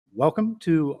Welcome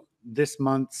to this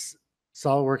month's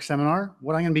SolidWorks seminar.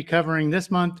 What I'm going to be covering this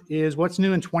month is what's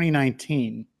new in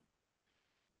 2019.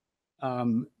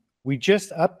 We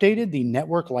just updated the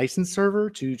network license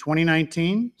server to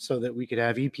 2019 so that we could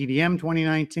have EPDM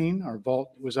 2019. Our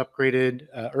vault was upgraded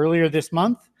earlier this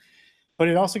month, but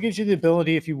it also gives you the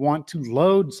ability if you want to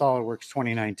load SolidWorks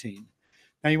 2019.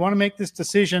 Now you want to make this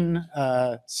decision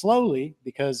slowly,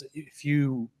 because if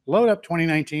you load up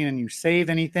 2019 and you save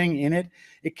anything in it,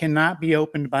 it cannot be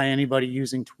opened by anybody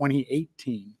using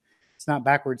 2018. It's not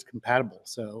backwards compatible.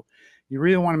 So you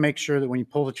really want to make sure that when you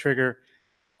pull the trigger,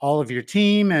 all of your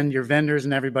team and your vendors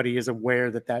and everybody is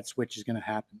aware that that switch is going to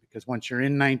happen, because once you're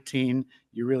in 19,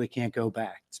 you really can't go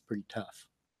back. It's pretty tough.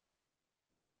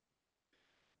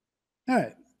 All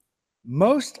right.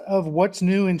 Most of what's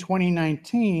new in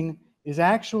 2019 is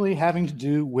actually having to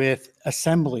do with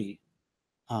assembly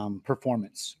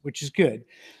performance, which is good.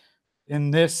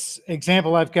 In this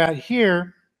example I've got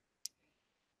here,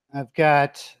 I've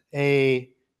got a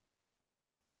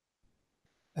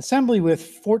assembly with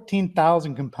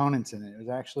 14,000 components in it. It was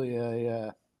actually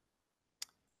a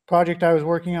project I was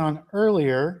working on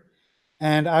earlier,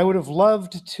 and I would have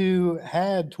loved to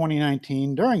had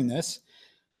 2019 during this,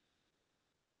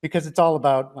 because it's all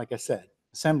about, like I said,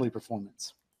 assembly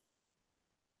performance.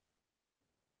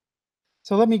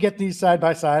 So let me get these side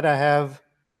by side. I have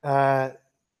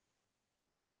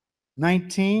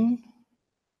 19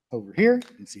 over here.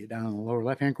 You can see it down in the lower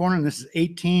left-hand corner, and this is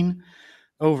 18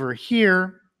 over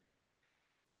here.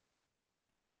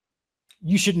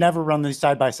 You should never run these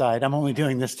side by side. I'm only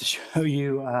doing this to show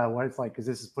you what it's like, because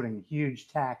this is putting a huge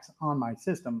tax on my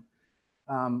system.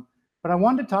 But I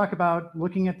wanted to talk about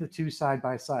looking at the two side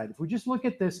by side. If we just look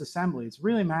at this assembly, it's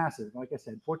really massive. Like I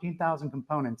said, 14,000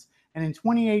 components. And in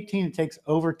 2018, it takes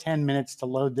over 10 minutes to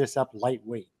load this up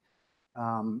lightweight.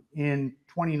 In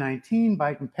 2019,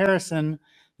 by comparison,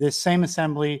 this same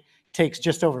assembly takes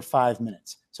just over 5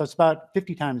 minutes. So it's about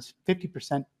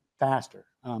 50% faster.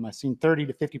 I've seen 30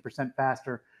 to 50%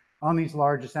 faster on these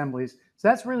large assemblies. So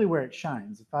that's really where it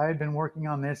shines. If I had been working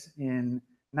on this in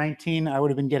 19, I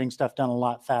would have been getting stuff done a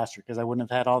lot faster, because I wouldn't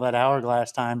have had all that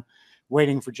hourglass time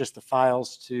waiting for just the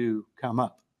files to come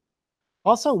up.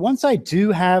 Also, once I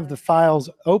do have the files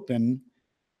open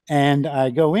and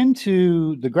I go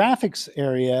into the graphics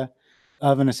area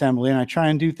of an assembly and I try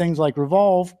and do things like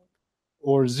revolve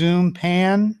or zoom,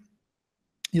 pan,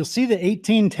 you'll see that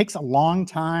 18 takes a long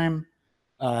time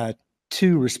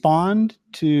to respond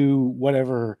to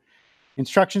whatever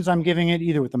instructions I'm giving it,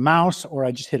 either with the mouse or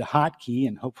I just hit a hotkey,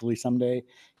 and hopefully someday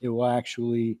it will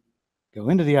actually go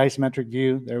into the isometric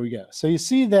view. There we go. So you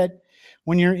see that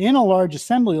when you're in a large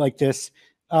assembly like this,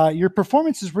 your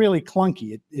performance is really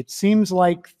clunky. It seems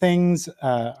like things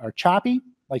are choppy,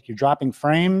 like you're dropping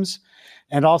frames.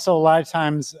 And also a lot of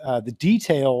times the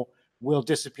detail will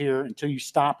disappear until you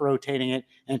stop rotating it,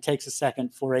 and it takes a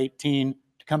second for 18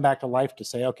 to come back to life to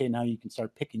say, okay, now you can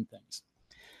start picking things.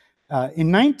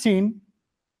 In 19,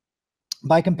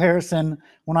 by comparison,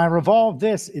 when I revolve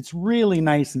this, it's really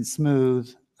nice and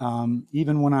smooth.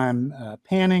 Even when I'm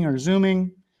panning or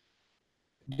zooming,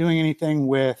 doing anything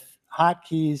with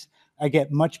hotkeys, I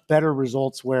get much better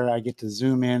results where I get to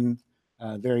zoom in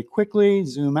very quickly,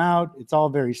 zoom out. It's all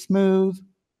very smooth.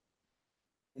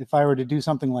 If I were to do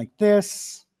something like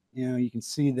this, you can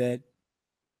see that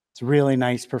it's really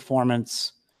nice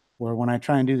performance, where when I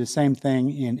try and do the same thing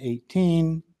in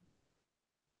 18,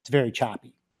 it's very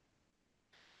choppy.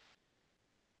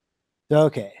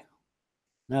 Okay,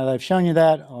 now that I've shown you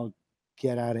that, I'll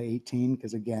get out of 18,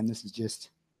 because again, this is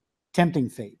just tempting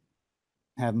fate.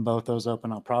 Having both those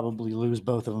open, I'll probably lose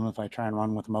both of them if I try and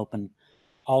run with them open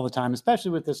all the time,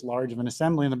 especially with this large of an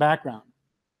assembly in the background.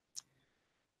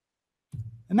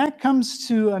 And that comes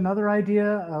to another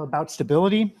idea about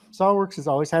stability. SolidWorks has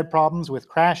always had problems with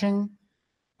crashing.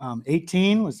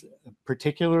 18 was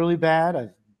particularly bad.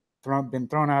 I've been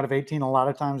thrown out of 18 a lot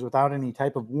of times without any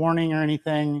type of warning or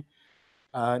anything.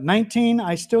 19,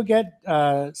 I still get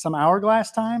some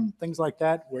hourglass time, things like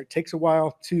that, where it takes a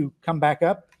while to come back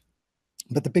up.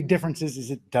 But the big difference is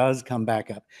it does come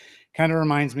back up. Kind of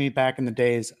reminds me back in the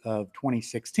days of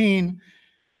 2016,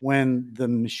 when the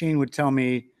machine would tell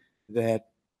me that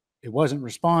it wasn't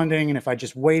responding, and if I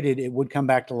just waited, it would come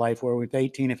back to life, where with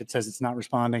 18, if it says it's not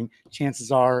responding,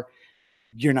 chances are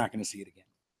you're not going to see it again.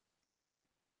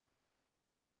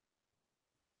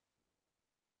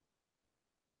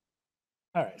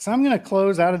 All right, so I'm going to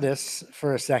close out of this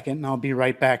for a second, and I'll be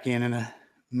right back in a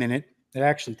minute. It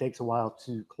actually takes a while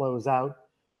to close out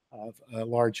of a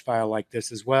large file like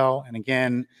this as well. And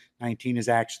again, 19 is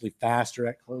actually faster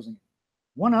at closing.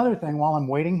 One other thing while I'm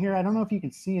waiting here, I don't know if you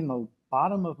can see in the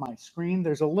bottom of my screen,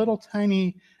 there's a little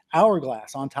tiny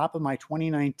hourglass on top of my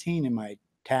 2019 in my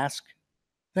task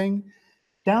thing.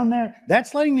 Down there,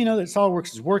 that's letting me know that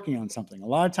SolidWorks is working on something. A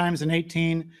lot of times in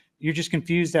 18, you're just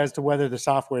confused as to whether the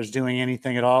software is doing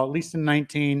anything at all. At least in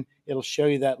 19, it'll show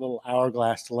you that little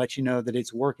hourglass to let you know that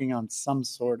it's working on some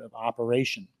sort of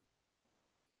operation.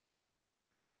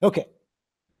 Okay,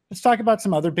 let's talk about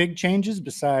some other big changes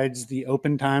besides the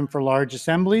open time for large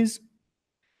assemblies.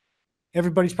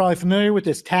 Everybody's probably familiar with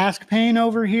this task pane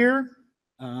over here.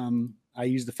 I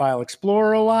use the File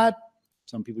Explorer a lot.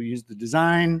 Some people use the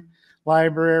design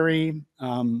library.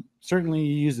 Certainly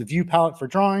you use the view palette for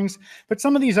drawings, but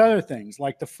some of these other things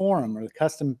like the forum or the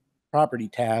custom property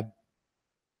tab,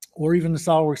 or even the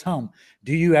SolidWorks home.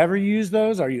 Do you ever use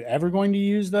those? Are you ever going to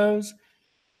use those?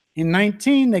 In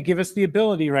 19, they give us the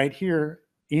ability right here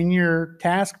in your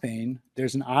task pane,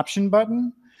 there's an option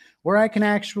button where I can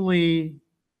actually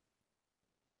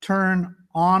turn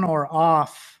on or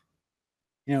off,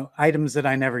 items that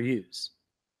I never use.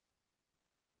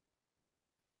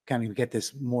 Kind of get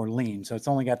this more lean. So it's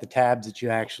only got the tabs that you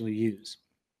actually use.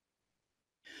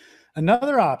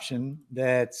 Another option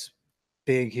that's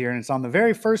big here, and it's on the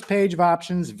very first page of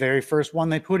options, very first one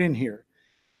they put in here,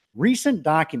 recent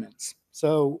documents.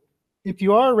 So if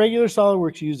you are a regular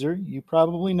SolidWorks user, you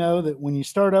probably know that when you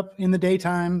start up in the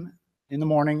daytime in the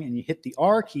morning and you hit the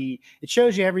R key, it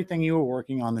shows you everything you were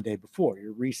working on the day before,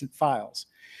 your recent files.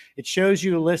 It shows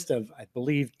you a list of, I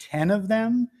believe, 10 of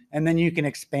them, and then you can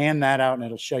expand that out and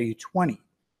it'll show you 20.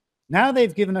 Now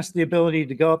they've given us the ability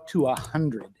to go up to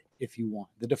 100 if you want.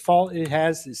 The default it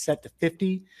has is set to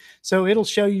 50, so it'll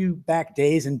show you back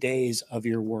days and days of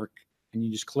your work, and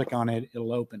you just click on it,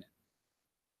 it'll open it.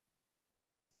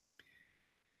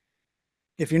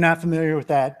 If you're not familiar with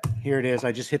that, here it is.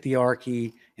 I just hit the R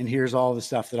key, and here's all the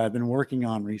stuff that I've been working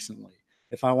on recently.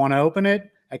 If I want to open it,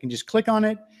 I can just click on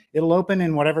it. It'll open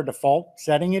in whatever default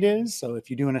setting it is. So if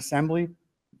you do an assembly,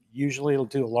 usually it'll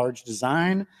do a large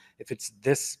design if it's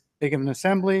this big of an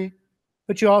assembly,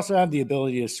 but you also have the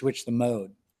ability to switch the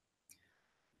mode.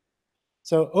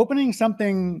 So opening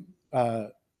something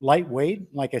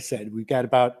lightweight, like I said, we've got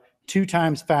about 2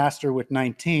 times faster with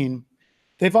 19.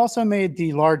 They've also made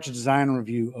the large design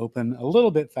review open a little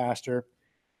bit faster.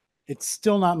 It's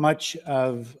still not much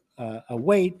of a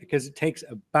wait because it takes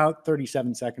about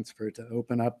 37 seconds for it to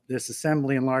open up this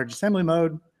assembly in large assembly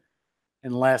mode,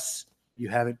 unless you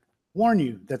have it warn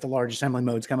you that the large assembly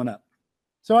mode is coming up.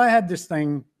 So I had this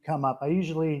thing come up. I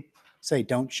usually say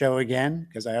don't show again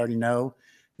because I already know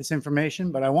this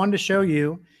information, but I wanted to show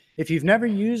you, if you've never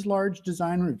used large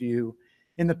design review,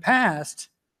 in the past,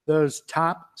 those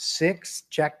top 6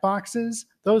 checkboxes,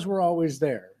 those were always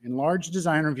there. In large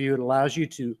design review, it allows you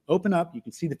to open up, you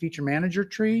can see the feature manager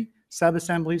tree,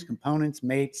 sub-assemblies, components,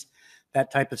 mates,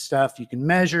 that type of stuff. You can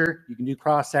measure, you can do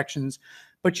cross sections,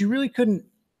 but you really couldn't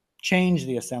change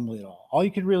the assembly at all. All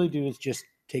you could really do is just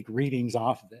take readings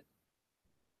off of it.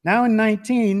 Now in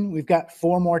 19, we've got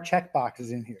 4 more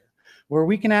checkboxes in here where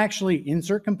we can actually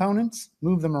insert components,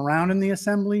 move them around in the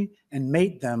assembly, and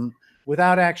mate them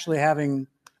without actually having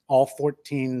all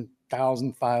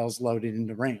 14,000 files loaded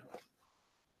into RAM.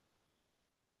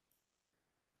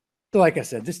 So like I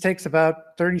said, this takes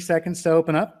about 30 seconds to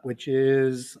open up, which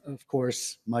is, of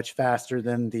course, much faster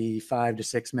than the 5 to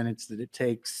 6 minutes that it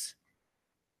takes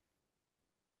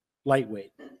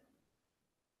lightweight.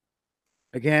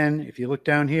 Again, if you look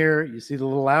down here, you see the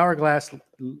little hourglass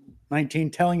 19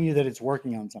 telling you that it's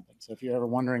working on something. So if you're ever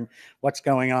wondering what's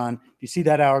going on, if you see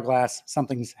that hourglass,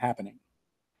 something's happening.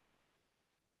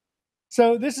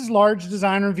 So this is large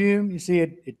design review. You see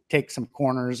it takes some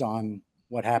corners on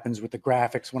what happens with the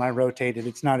graphics. When I rotate it,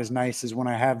 it's not as nice as when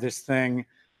I have this thing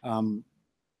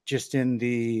just in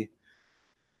the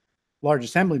large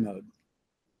assembly mode.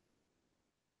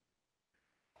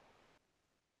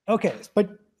 Okay, but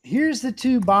here's the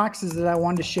 2 boxes that I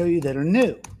wanted to show you that are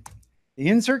new. The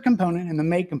insert component and the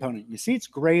make component. You see it's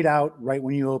grayed out right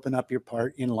when you open up your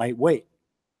part in lightweight.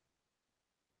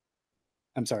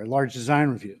 I'm sorry, large design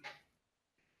review.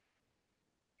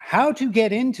 How to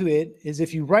get into it is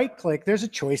if you right click, there's a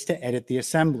choice to edit the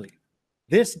assembly.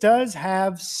 This does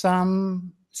have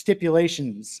some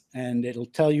stipulations and it'll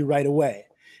tell you right away.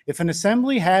 If an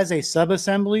assembly has a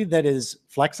sub-assembly that is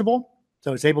flexible,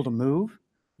 so it's able to move,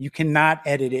 you cannot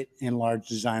edit it in large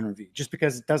design review just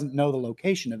because it doesn't know the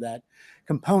location of that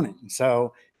component. And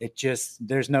so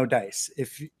there's no dice.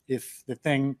 If the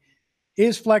thing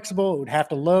is flexible, it would have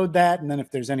to load that. And then if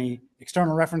there's any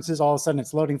external references, all of a sudden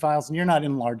it's loading files and you're not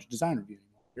in large design review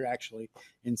anymore. You're actually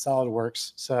in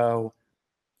SolidWorks. So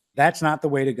that's not the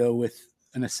way to go with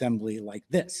an assembly like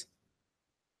this.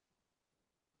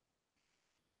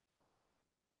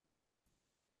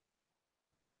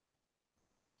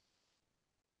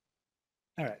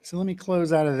 All right, so let me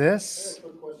close out of this. I have a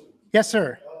quick question. Yes,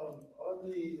 sir. On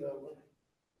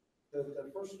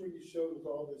the first screen you showed with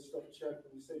all this stuff checked,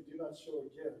 when you say do not show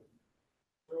again,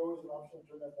 is there always an option to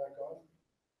turn that back on?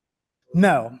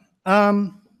 No.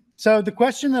 So the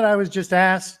question that I was just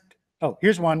asked, oh,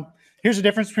 here's one. Here's the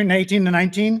difference between 18 and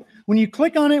 19. When you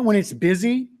click on it when it's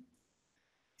busy,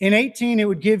 in 18, it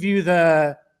would give you you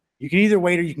can either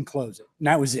wait or you can close it. And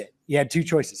that was it. You had two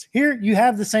choices. Here, you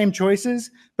have the same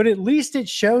choices, but at least it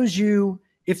shows you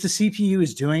if the CPU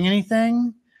is doing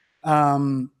anything.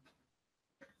 And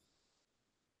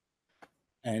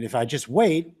if I just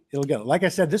wait, it'll go. Like I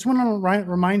said, this one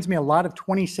reminds me a lot of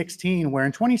 2016, where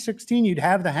in 2016, you'd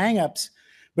have the hangups,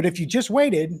 but if you just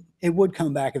waited, it would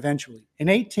come back eventually. In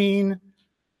 18,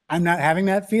 I'm not having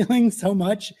that feeling so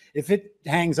much. If it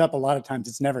hangs up a lot of times,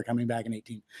 it's never coming back in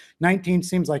 18. 19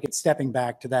 seems like it's stepping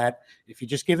back to that. If you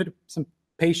just give it some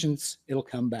patience, it'll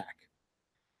come back.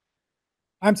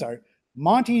 I'm sorry.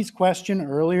 Monty's question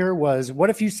earlier was, what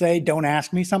if you say, don't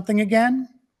ask me something again?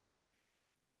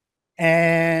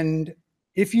 And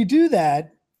if you do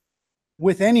that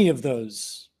with any of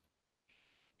those,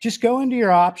 just go into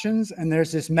your options and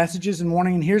there's this messages and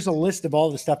warning, and here's a list of all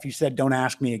the stuff you said, don't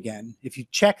ask me again. If you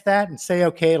check that and say,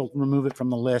 okay, it'll remove it from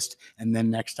the list. And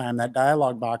then next time that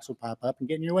dialog box will pop up and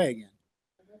get in your way again.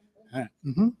 All right.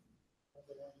 Mm-hmm.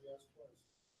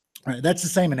 All right. That's the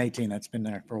same in 18. That's been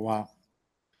there for a while.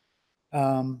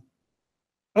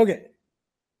 Okay.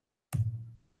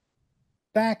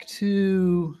 Back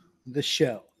to the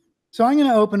show. So I'm going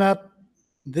to open up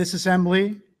this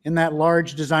assembly in that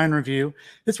large design review.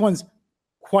 This one's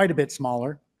quite a bit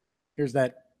smaller. Here's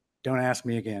that don't ask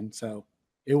me again. So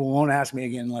it won't ask me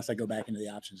again unless I go back into the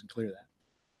options and clear that.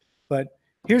 But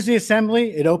here's the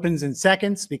assembly. It opens in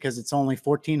seconds because it's only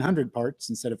 1,400 parts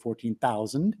instead of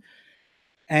 14,000.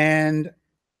 And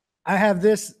I have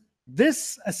this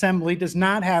assembly does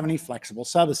not have any flexible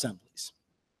sub-assemblies.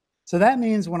 So that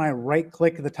means when I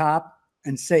right-click the top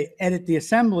and say edit the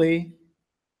assembly,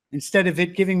 instead of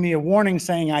it giving me a warning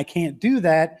saying I can't do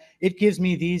that, it gives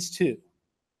me these two.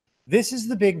 This is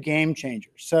the big game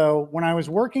changer. So when I was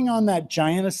working on that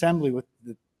giant assembly with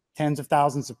the tens of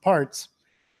thousands of parts,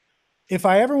 if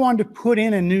I ever wanted to put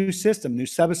in a new system, new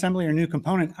subassembly or new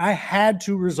component, I had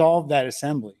to resolve that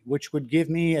assembly, which would give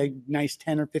me a nice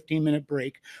 10 or 15 minute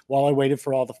break while I waited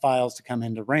for all the files to come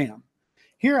into RAM.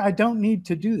 Here, I don't need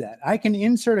to do that. I can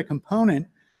insert a component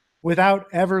without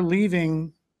ever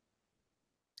leaving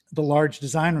the large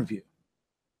design review.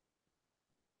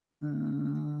 All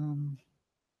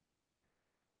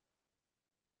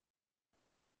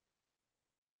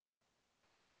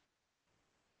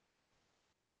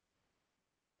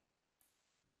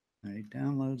right,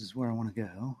 downloads is where I want to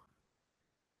go.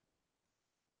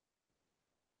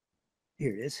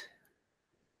 Here it is.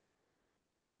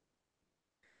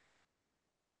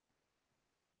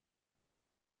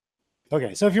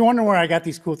 Okay, so if you're wondering where I got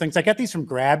these cool things, I got these from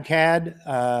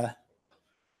GrabCAD.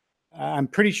 I'm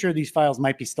pretty sure these files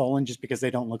might be stolen just because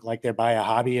they don't look like they're by a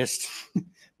hobbyist,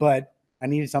 but I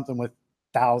needed something with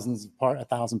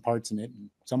 1,000 parts in it, and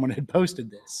someone had posted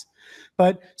this.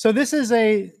 But so this is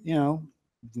a,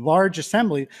 large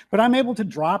assembly, but I'm able to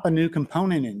drop a new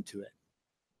component into it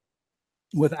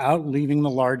without leaving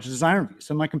the large design review.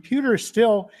 So my computer is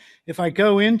still, if I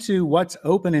go into what's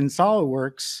open in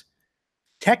SolidWorks,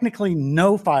 technically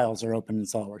no files are open in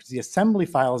SolidWorks. The assembly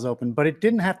file is open, but it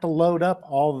didn't have to load up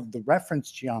all of the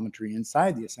reference geometry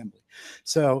inside the assembly.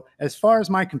 So as far as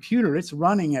my computer, it's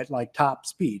running at like top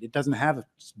speed. It doesn't have a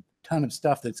ton of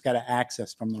stuff that's got to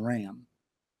access from the RAM.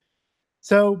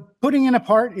 So putting in a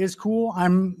part is cool.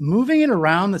 I'm moving it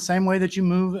around the same way that you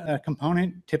move a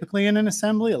component typically in an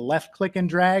assembly. A left click and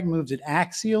drag moves it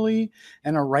axially,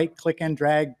 and a right click and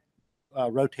drag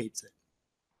rotates it.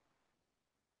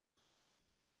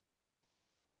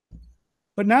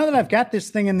 But now that I've got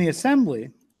this thing in the assembly,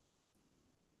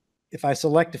 if I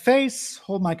select a face,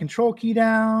 hold my control key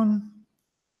down,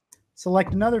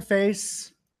 select another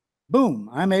face, boom,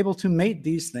 I'm able to mate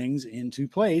these things into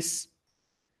place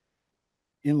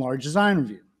in large design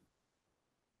review.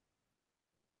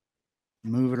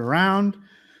 Move it around.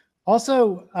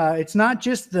 Also, it's not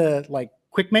just the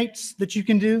quick mates that you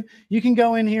can do. You can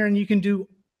go in here and you can do,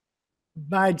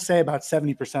 I'd say, about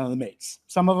 70% of the mates.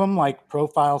 Some of them, like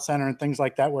profile center and things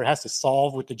like that, where it has to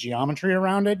solve with the geometry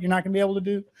around it, you're not going to be able to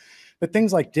do. But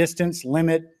things like distance,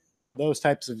 limit, those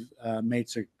types of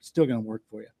mates are still going to work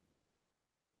for you.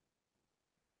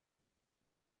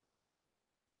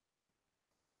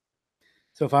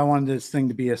 So if I wanted this thing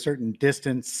to be a certain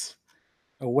distance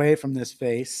away from this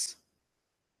face,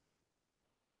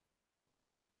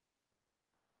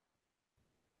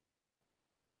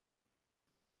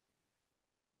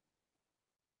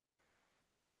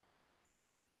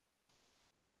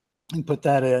 and put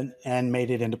that in and made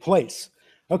it into place.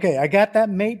 Okay, I got that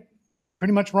mate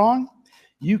pretty much wrong.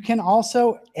 You can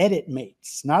also edit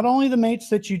mates, not only the mates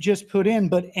that you just put in,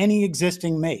 but any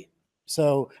existing mate.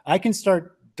 So I can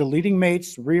start deleting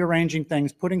mates, rearranging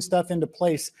things, putting stuff into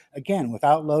place, again,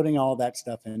 without loading all that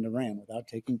stuff into RAM, without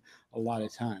taking a lot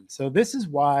of time. So this is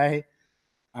why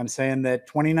I'm saying that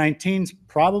 2019 is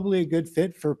probably a good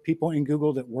fit for people in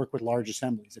Google that work with large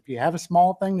assemblies. If you have a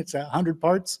small thing that's 100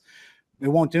 parts, it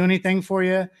won't do anything for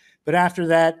you. But after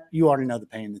that, you already know the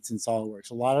pain that's in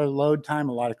SolidWorks. A lot of load time,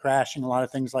 a lot of crashing, a lot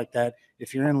of things like that.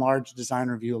 If you're in large design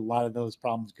review, a lot of those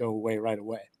problems go away right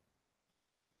away.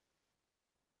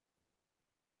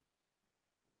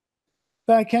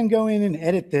 But I can go in and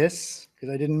edit this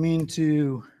because I didn't mean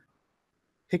to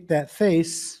pick that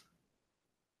face.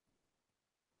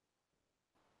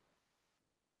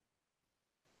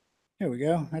 Here we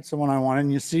go. That's the one I wanted.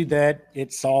 And you see that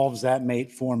it solves that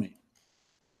mate for me.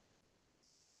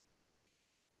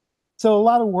 So a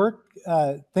lot of work,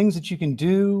 things that you can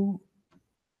do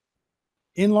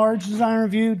in large design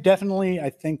review, definitely I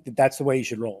think that that's the way you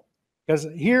should roll. Because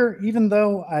here, even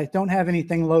though I don't have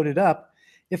anything loaded up,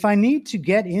 if I need to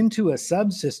get into a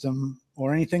subsystem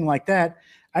or anything like that,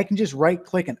 I can just right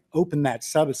click and open that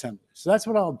subassembly. So that's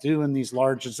what I'll do in these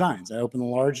large designs. I open the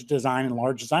large design and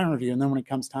large design review, and then when it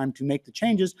comes time to make the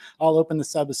changes, I'll open the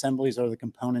subassemblies or the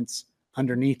components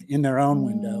underneath in their own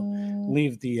window,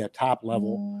 leave the top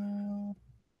level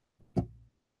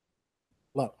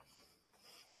low.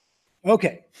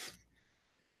 Okay.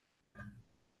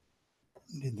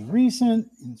 Did the recent,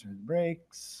 insert the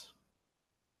brakes.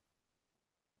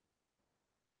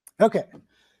 Okay,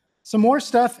 some more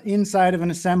stuff inside of an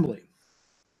assembly.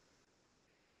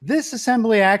 This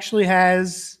assembly actually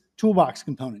has toolbox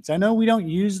components. I know we don't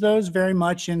use those very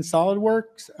much in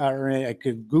SolidWorks, or I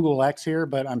could Google X here,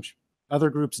 but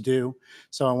other groups do.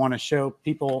 So I want to show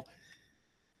people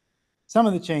some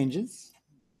of the changes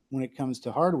when it comes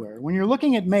to hardware. When you're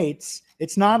looking at mates,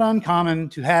 it's not uncommon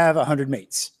to have 100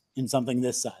 mates in something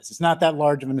this size. It's not that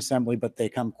large of an assembly, but they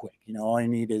come quick. You know, all you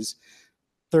need is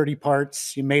 30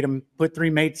 parts. You made them, put 3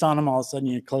 mates on them, all of a sudden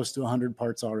you're close to 100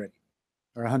 parts already,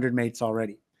 or 100 mates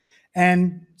already.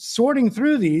 And sorting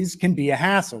through these can be a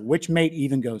hassle. Which mate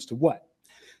even goes to what?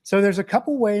 So there's a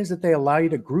couple ways that they allow you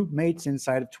to group mates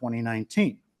inside of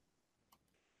 2019.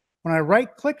 When I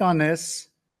right click on this,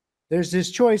 there's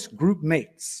this choice, group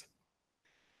mates.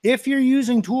 If you're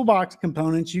using toolbox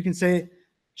components, you can say,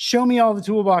 show me all the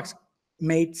toolbox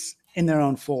mates in their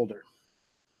own folder.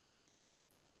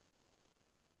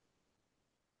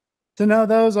 So now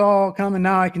those all come, and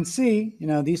now I can see, you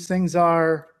know, these things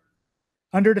are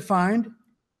underdefined,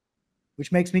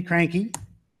 which makes me cranky.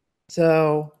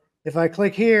 So if I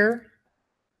click here,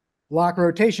 lock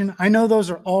rotation, I know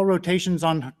those are all rotations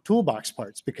on toolbox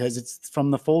parts because it's from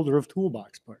the folder of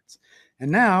toolbox parts. And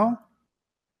now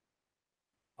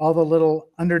all the little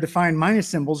underdefined minus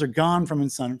symbols are gone from in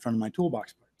front of my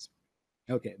toolbox parts.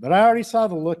 Okay, but I already saw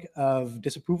the look of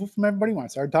disapproval from everybody when I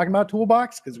started talking about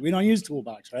toolbox, because we don't use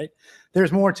toolbox, right?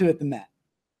 There's more to it than that.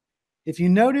 If you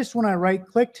notice when I right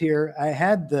clicked here, I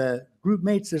had the group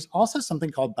mates. There's also something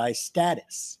called by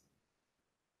status.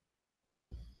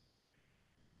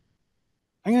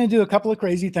 I'm going to do a couple of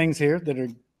crazy things here that are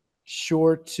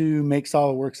sure to make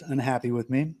SolidWorks unhappy with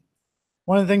me.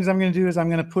 One of the things I'm going to do is I'm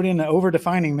going to put in an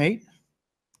over-defining mate.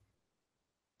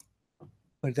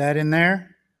 Put that in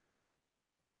there.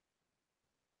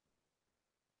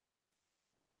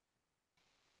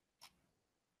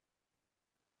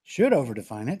 Should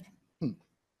over-define it.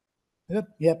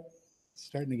 Yep.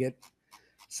 Starting to get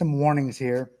some warnings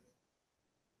here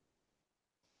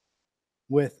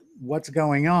with what's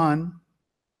going on.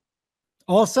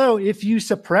 Also, if you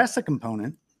suppress a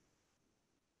component,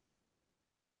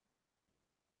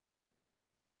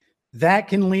 that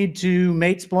can lead to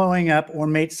mates blowing up or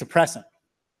mates suppressing.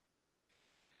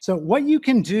 So what you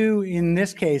can do in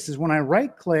this case is when I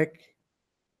right click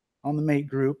on the mate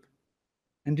group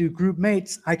and do group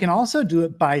mates, I can also do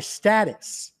it by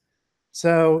status.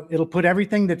 So it'll put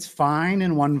everything that's fine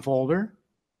in one folder,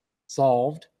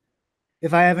 solved.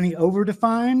 If I have any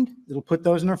over-defined, it'll put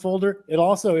those in a folder. It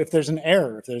also, if there's an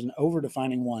error, if there's an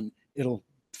over-defining one, it'll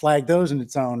flag those in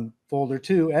its own folder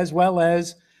too, as well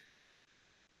as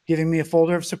giving me a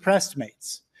folder of suppressed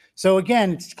mates. So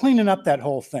again, it's cleaning up that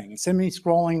whole thing. Instead of me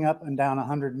scrolling up and down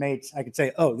 100 mates, I could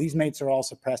say, oh, these mates are all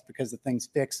suppressed because the thing's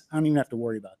fixed. I don't even have to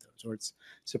worry about those, or it's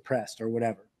suppressed or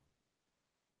whatever.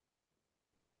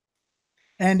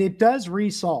 And it does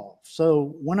resolve.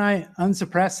 So when I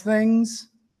unsuppress things,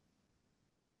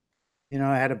 you know,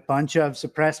 I had a bunch of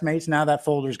suppressed mates. Now that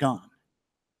folder's gone.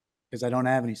 because I don't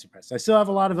have any suppressed. I still have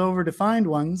a lot of over-defined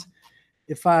ones.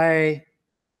 If I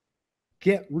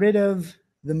get rid of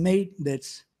the mate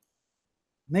that's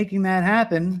making that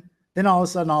happen, then all of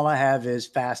a sudden all I have is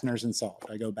fasteners and salt.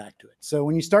 I go back to it. So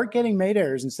when you start getting mate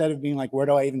errors, instead of being like, where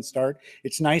do I even start?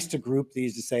 It's nice to group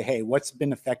these to say, hey, what's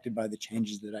been affected by the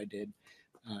changes that I did?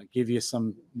 Give you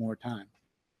some more time.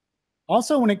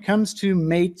 Also, when it comes to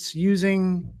mates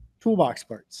using toolbox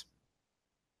parts.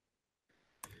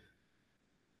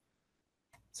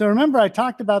 So remember, I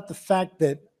talked about the fact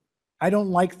that I don't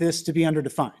like this to be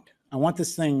underdefined. I want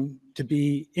this thing to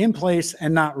be in place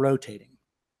and not rotating.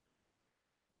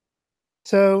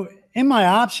 So in my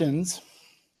options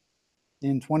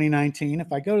in 2019,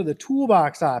 if I go to the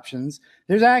toolbox options,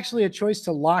 there's actually a choice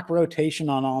to lock rotation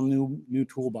on all new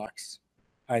toolbox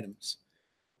items.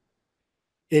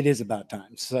 It is about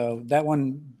time. So that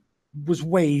one was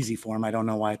way easy for him. I don't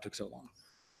know why it took so long.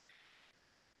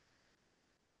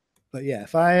 But yeah,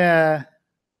 if I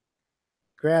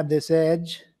grab this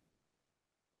edge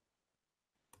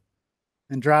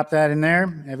and drop that in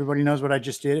there, everybody knows what I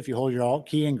just did. If you hold your Alt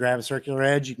key and grab a circular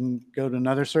edge, you can go to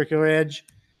another circular edge.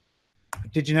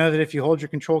 Did you know that if you hold your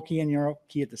Control key and your Alt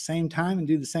key at the same time and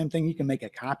do the same thing, you can make a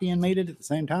copy and mate it at the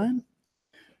same time?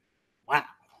 Wow.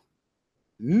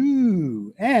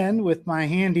 Ooh, and with my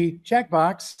handy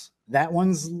checkbox, that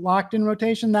one's locked in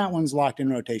rotation, that one's locked in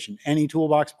rotation. Any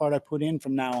toolbox part I put in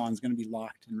from now on is going to be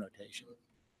locked in rotation.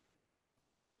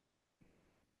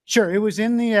 Sure, it was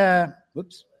in the,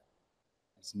 whoops,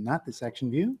 it's not the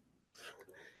section view.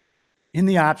 In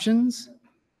the options,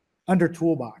 under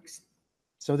toolbox.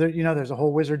 So there, you know, there's a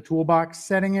whole wizard toolbox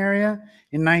setting area.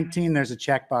 In 19, there's a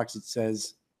checkbox that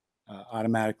says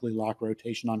automatically lock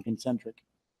rotation on concentric.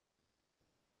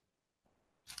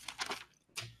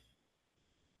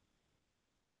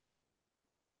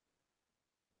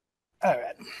 All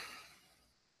right.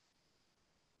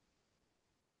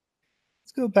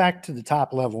 Let's go back to the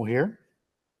top level here.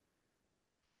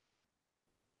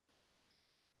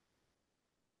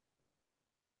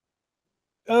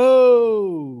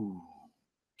 Oh,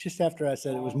 just after I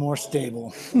said it was more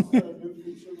stable.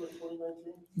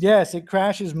 Yes, it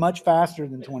crashes much faster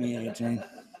than 2018.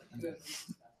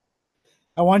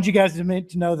 I wanted you guys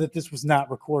to know that this was not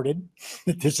recorded,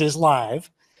 that this is live.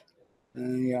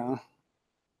 Yeah.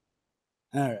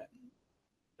 All right.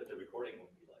 But the recording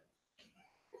won't be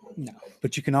live. No,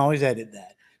 but you can always edit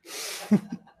that. Don't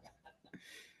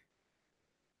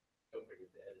forget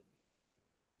to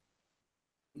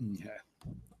edit. Okay.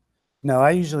 No,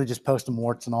 I usually just post them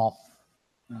warts and all.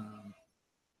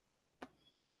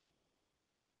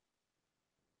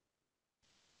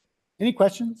 Any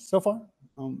questions so far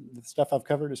on the stuff I've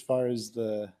covered as far as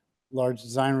the large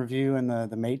design review and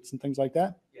the mates and things like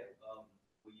that? Yeah,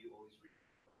 will you always read?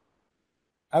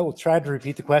 I will try to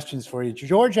repeat the questions for you.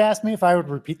 George asked me if I would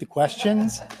repeat the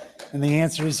questions, and the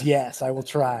answer is yes, I will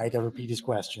try to repeat his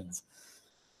questions.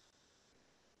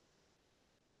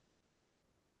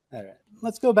 All right,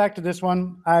 let's go back to this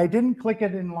one. I didn't click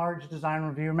it in large design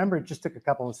review. Remember, it just took a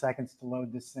couple of seconds to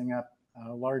load this thing up.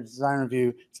 Large design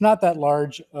review. It's not that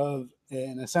large of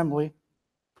an assembly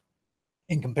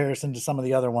in comparison to some of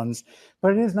the other ones,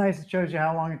 but it is nice. It shows you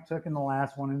how long it took in the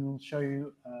last one, and it'll show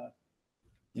you,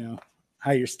 you know,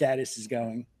 how your status is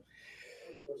going.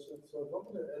 So if I'm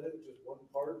going to edit just one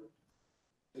part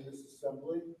in this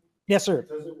assembly, Yes, sir.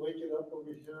 does it wake it up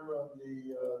over here on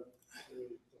the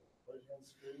right-hand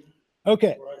screen?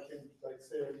 Okay. Where I can, like,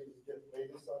 say I need to get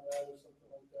latest on that or something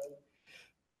like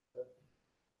that?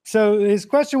 So his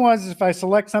question was, if I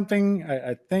select something,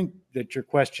 I think that your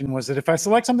question was that if I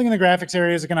select something in the graphics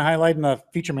area, is it going to highlight in the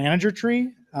feature manager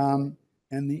tree? And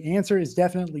the answer is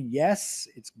definitely yes,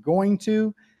 it's going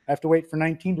to. I have to wait for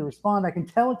 19 to respond. I can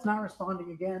tell it's not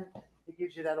responding again. It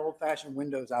gives you that old-fashioned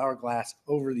Windows hourglass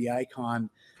over the icon.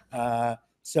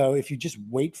 So if you just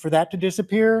wait for that to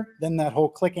disappear, then that whole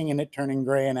clicking and it turning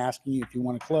gray and asking you if you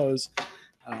want to close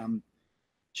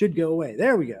should go away.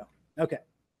 There we go. Okay.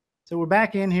 So we're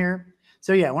back in here.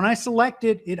 So yeah, when I select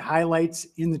it, it highlights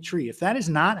in the tree. If that is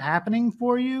not happening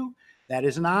for you, that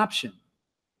is an option.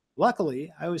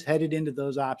 Luckily, I was headed into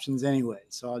those options anyway,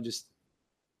 so I'll just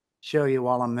show you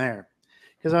while I'm there.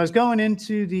 Because I was going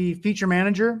into the feature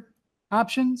manager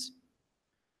options,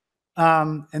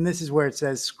 and this is where it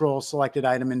says scroll selected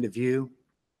item into view.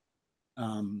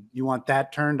 You want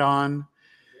that turned on.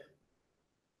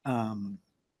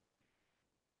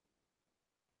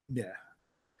 Yeah.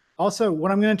 Also,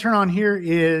 what I'm going to turn on here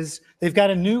is they've got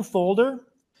a new folder.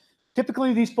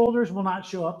 Typically, these folders will not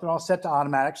show up. They're all set to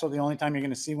automatic. So the only time you're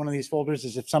going to see one of these folders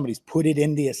is if somebody's put it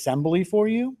in the assembly for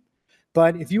you.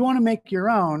 But if you want to make your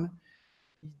own,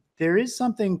 there is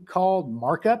something called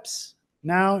markups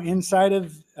now inside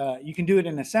of, you can do it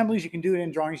in assemblies, you can do it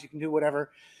in drawings, you can do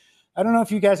whatever. I don't know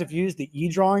if you guys have used the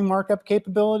e-drawing markup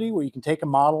capability where you can take a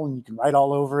model and you can write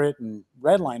all over it and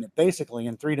redline it basically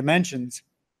in 3 dimensions.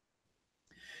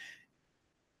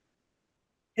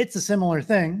 It's a similar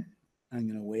thing. I'm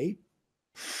going to wait.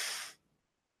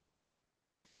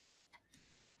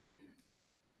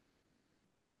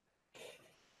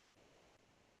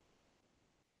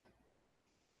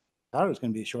 Thought it was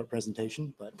going to be a short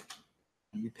presentation, but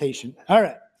be patient. All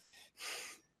right.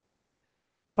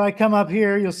 If I come up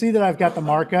here, you'll see that I've got the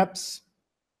markups.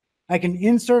 I can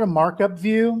insert a markup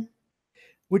view,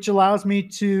 which allows me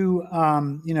to,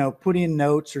 you know, put in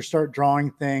notes or start drawing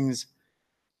things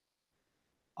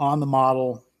on the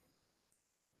model.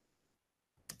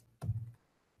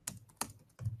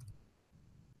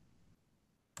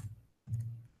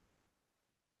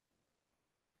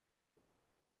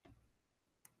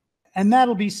 And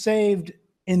that'll be saved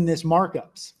in this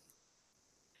markups.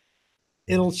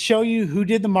 It'll show you who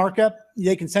did the markup.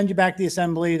 They can send you back the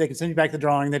assembly. They can send you back the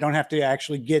drawing. They don't have to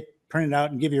actually get printed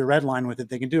out and give you a red line with it.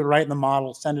 They can do it right in the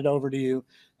model, send it over to you.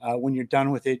 When you're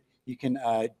done with it, you can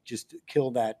just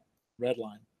kill that red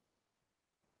line.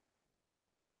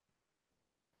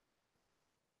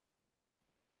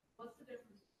 What's the difference?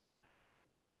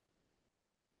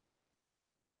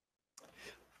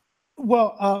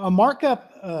 Well, a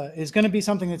markup is going to be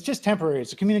something that's just temporary.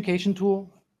 It's a communication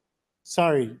tool.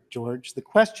 Sorry, George. The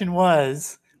question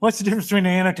was, what's the difference between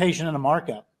an annotation and a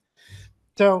markup?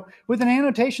 So with an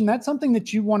annotation, that's something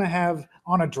that you want to have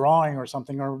on a drawing or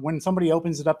something, or when somebody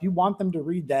opens it up, you want them to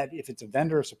read that if it's a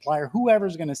vendor or supplier,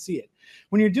 whoever's going to see it.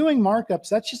 When you're doing markups,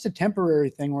 that's just a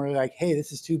temporary thing where like, hey,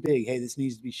 this is too big. Hey, this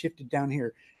needs to be shifted down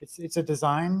here. It's a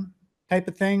design type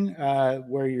of thing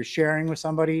where you're sharing with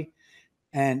somebody.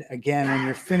 And again, when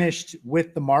you're finished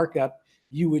with the markup,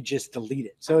 you would just delete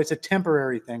it. So it's a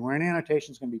temporary thing where an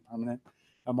annotation is going to be permanent.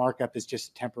 A markup is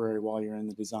just temporary while you're in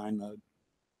the design mode.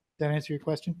 Does that answer your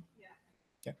question?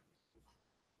 Yeah.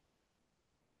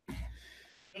 Okay.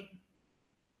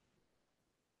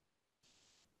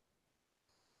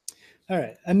 All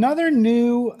right. Another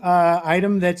new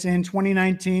item that's in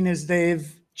 2019 is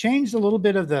they've changed a little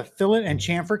bit of the fillet and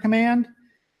chamfer command.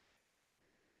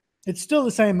 It's still the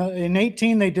same. In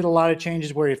 18, they did a lot of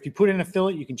changes where if you put in a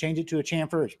fillet, you can change it to a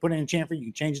chamfer. If you put in a chamfer, you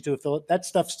can change it to a fillet. That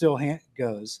stuff still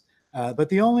goes. But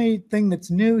the only thing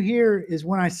that's new here is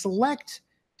when I select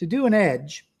to do an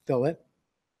edge fillet,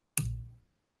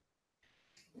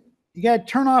 you got to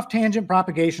turn off tangent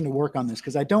propagation to work on this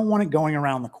because I don't want it going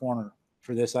around the corner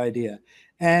for this idea.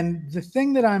 And the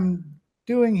thing that I'm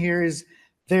doing here is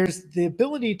there's the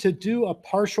ability to do a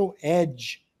partial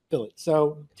edge fillet.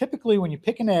 So typically when you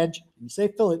pick an edge and you say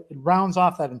fillet, it rounds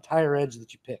off that entire edge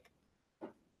that you pick.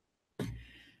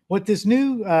 What this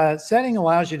new setting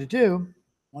allows you to do,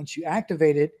 once you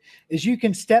activate it, is you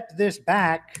can step this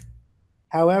back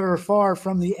however far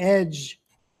from the edge,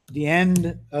 the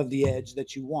end of the edge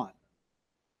that you want.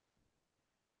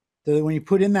 So that when you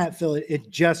put in that fillet, it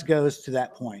just goes to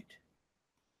that point.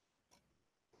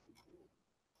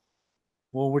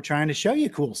 Well, we're trying to show you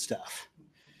cool stuff.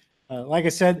 Like I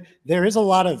said, there is a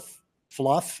lot of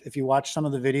fluff. If you watch some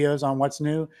of the videos on what's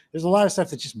new, there's a lot of stuff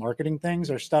that's just marketing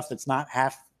things or stuff that's not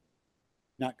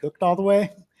cooked all the way.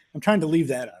 I'm trying to leave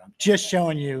that out. I'm just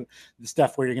showing you the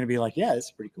stuff where you're going to be like, yeah, this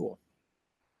is pretty cool.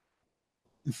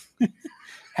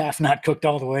 Half not cooked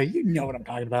all the way. You know what I'm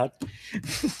talking about.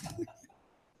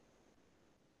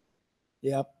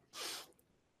 Yep.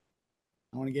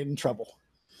 I want to get in trouble.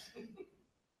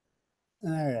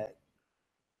 All right.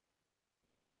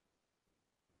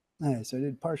 All right, so I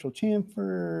did partial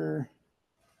chamfer. Is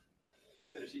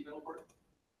that a sheet metal part?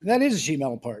 That is a sheet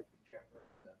metal part.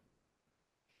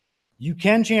 You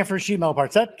can chamfer sheet metal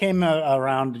parts. That came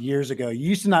around years ago. You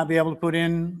used to not be able to put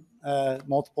in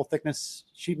multiple thickness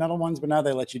sheet metal ones, but now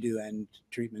they let you do end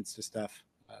treatments to stuff,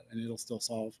 and it'll still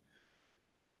solve.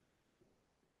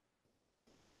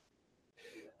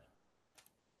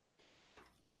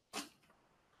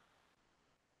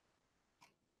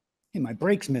 Hey, my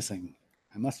brake's missing.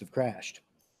 I must have crashed.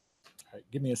 All right,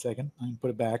 give me a second. I can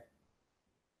put it back.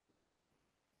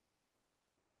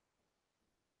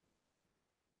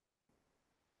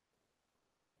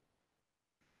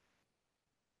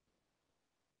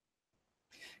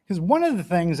 Because one of the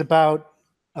things about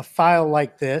a file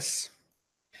like this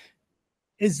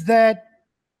is that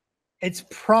it's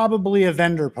probably a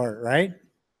vendor part, right?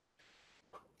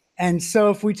 And so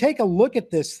if we take a look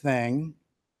at this thing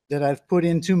that I've put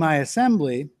into my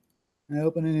assembly and I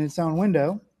open it in its own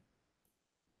window,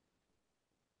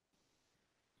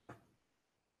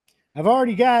 I've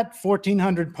already got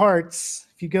 1,400 parts.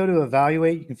 If you go to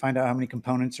evaluate, you can find out how many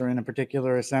components are in a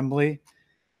particular assembly.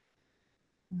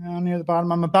 Down near the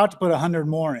bottom, I'm about to put 100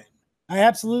 more in. I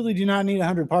absolutely do not need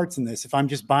 100 parts in this if I'm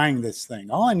just buying this thing.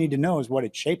 All I need to know is what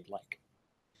it's shaped like.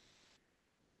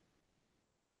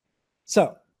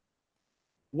 So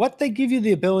what they give you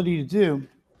the ability to do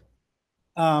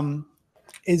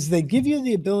is they give you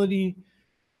the ability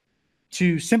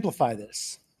to simplify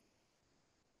this.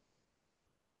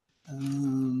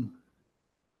 I'm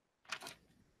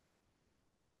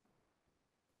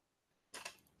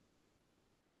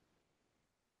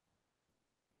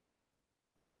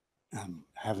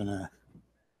having a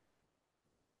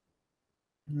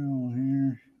roll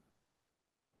here.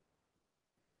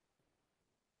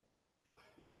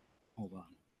 Hold on.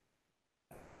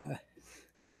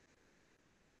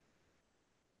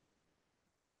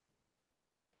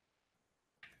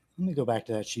 Let me go back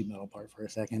to that sheet metal part for a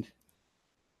second.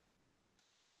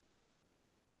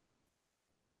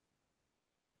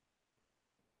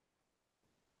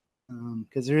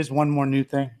 Because there is one more new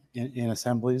thing in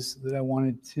assemblies that I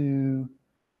wanted to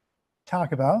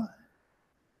talk about.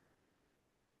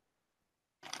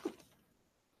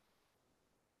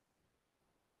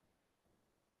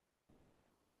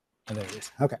 Oh, there it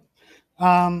is. Okay.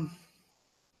 One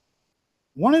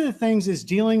of the things is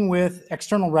dealing with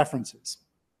external references.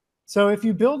 So if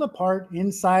you build a part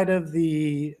inside of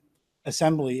the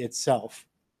assembly itself,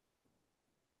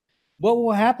 what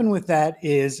will happen with that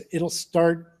is it'll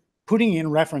start putting in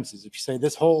references. If you say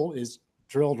this hole is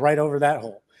drilled right over that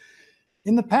hole.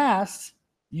 In the past,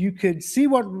 you could see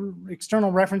what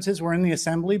external references were in the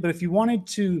assembly, but if you wanted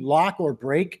to lock or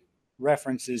break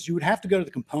references, you would have to go to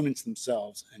the components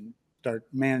themselves and start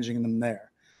managing them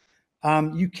there.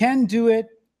 You can do it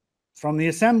from the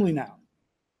assembly now.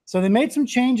 So they made some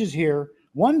changes here.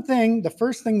 One thing, the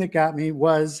first thing that got me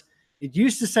was it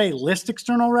used to say list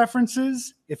external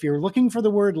references. If you're looking for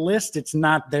the word list, it's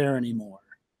not there anymore.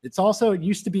 It's also, it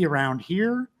used to be around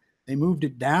here. They moved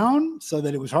it down so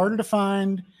that it was harder to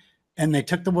find, and they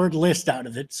took the word list out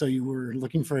of it. So you were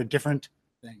looking for a different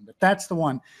thing, but that's the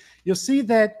one. You'll see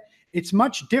that it's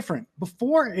much different.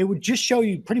 Before, it would just show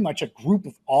you pretty much a group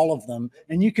of all of them,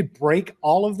 and you could break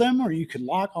all of them or you could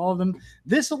lock all of them.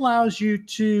 This allows you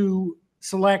to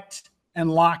select and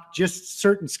lock just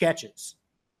certain sketches.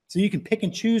 So you can pick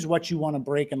and choose what you want to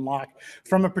break and lock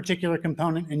from a particular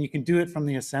component, and you can do it from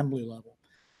the assembly level.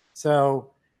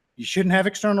 So you shouldn't have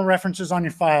external references on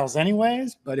your files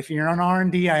anyways, but if you're on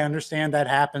R&D, I understand that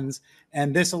happens,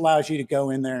 and this allows you to go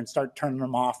in there and start turning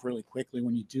them off really quickly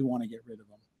when you do want to get rid of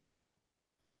them.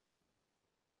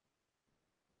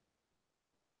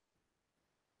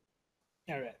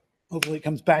 All right. Hopefully it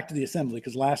comes back to the assembly,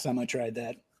 because last time I tried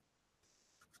that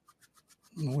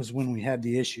was when we had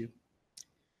the issue.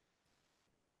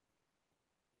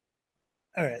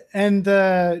 All right. And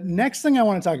the next thing I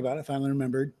want to talk about, I finally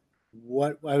remembered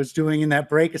what I was doing in that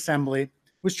brake assembly,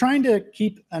 was trying to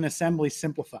keep an assembly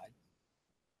simplified.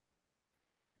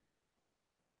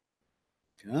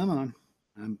 Come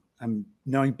on. I'm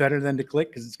knowing better than to click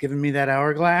because it's giving me that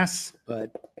hourglass,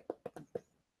 but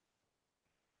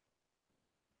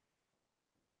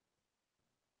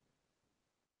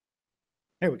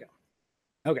here we go.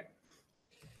 Okay.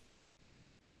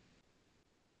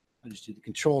 I'll just do the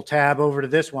control tab over to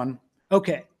this one.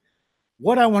 Okay.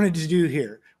 What I wanted to do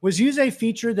here was use a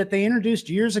feature that they introduced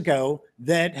years ago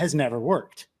that has never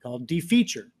worked, called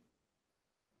defeature.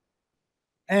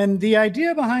 And the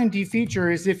idea behind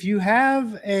defeature is if you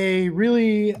have a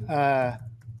really, or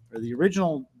the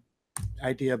original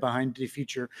idea behind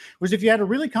defeature was if you had a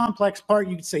really complex part,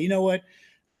 you could say, you know what,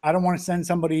 I don't want to send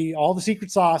somebody all the secret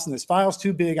sauce and this file's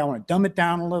too big. I want to dumb it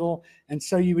down a little. And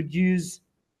so you would use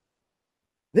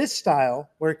this style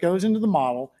where it goes into the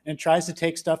model and tries to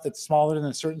take stuff that's smaller than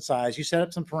a certain size. You set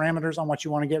up some parameters on what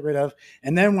you want to get rid of.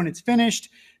 And then when it's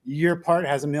finished, your part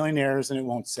has a million errors and it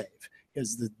won't save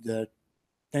because the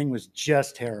thing was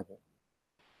just terrible.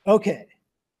 Okay,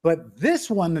 but this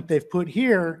one that they've put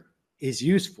here is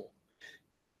useful.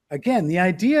 Again, the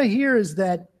idea here is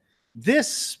that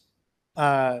this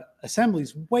assembly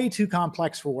is way too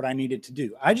complex for what I needed to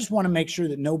do. I just want to make sure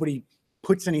that nobody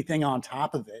puts anything on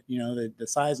top of it. You know, the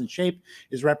size and shape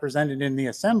is represented in the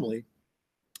assembly,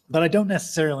 but I don't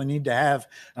necessarily need to have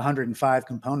 105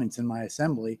 components in my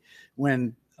assembly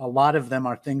when a lot of them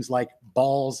are things like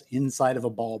balls inside of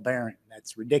a ball bearing.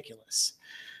 That's ridiculous.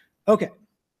 Okay,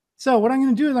 so what I'm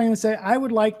going to do is I'm going to say I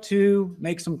would like to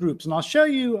make some groups, and I'll show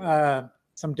you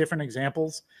some different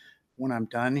examples when I'm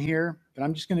done here, but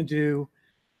I'm just going to do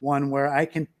one where I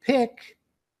can pick,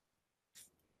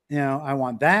 you know, I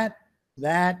want that,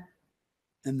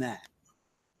 and that.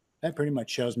 That pretty much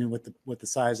shows me what the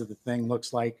size of the thing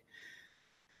looks like.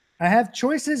 I have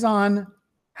choices on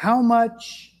how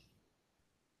much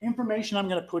information I'm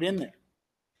going to put in there.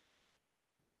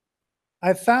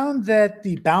 I've found that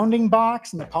the bounding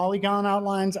box and the polygon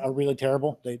outlines are really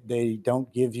terrible. They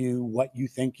don't give you what you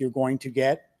think you're going to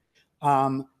get.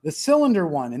 The cylinder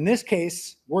one, in this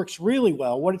case, works really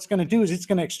well. What it's going to do is it's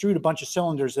going to extrude a bunch of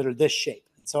cylinders that are this shape.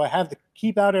 So I have the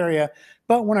keep out area,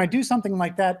 but when I do something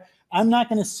like that, I'm not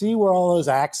going to see where all those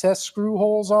access screw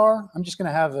holes are. I'm just going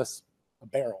to have a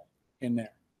barrel in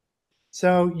there.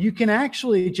 So you can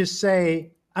actually just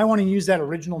say, I want to use that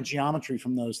original geometry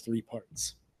from those 3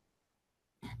 parts.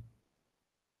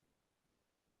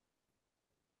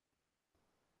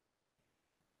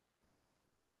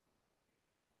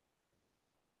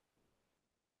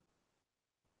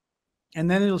 And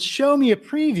then it'll show me a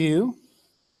preview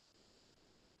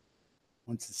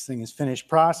once this thing is finished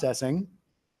processing.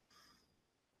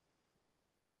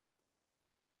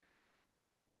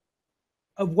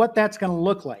 Of what that's going to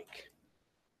look like.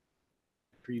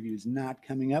 Preview is not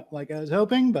coming up like I was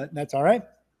hoping, but that's all right.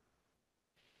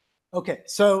 Okay,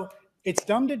 so it's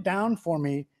dumbed it down for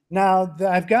me. Now,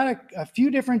 I've got a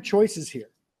few different choices here.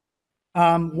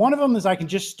 One of them is I can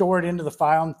just store it into the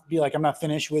file and be like, I'm not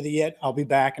finished with it yet. I'll be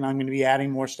back and I'm going to be adding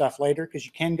more stuff later, because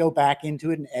you can go back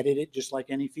into it and edit it just like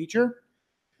any feature.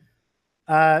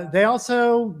 They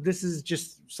also, this is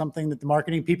just something that the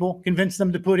marketing people convinced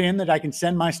them to put in, that I can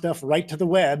send my stuff right to the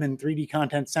web in 3D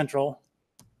Content Central.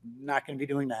 Not going to be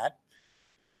doing that.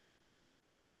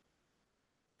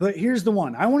 But here's the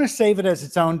one. I want to save it as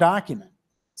its own document.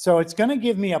 So it's going to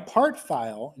give me a part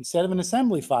file instead of an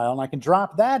assembly file, and I can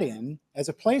drop that in as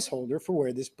a placeholder for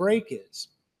where this break is.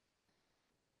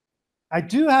 I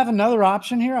do have another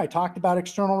option here. I talked about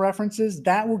external references.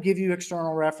 That will give you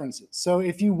external references. So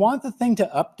if you want the thing to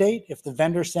update, if the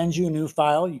vendor sends you a new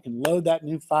file, you can load that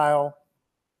new file,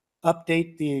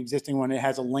 update the existing one. It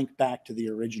has a link back to the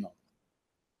original.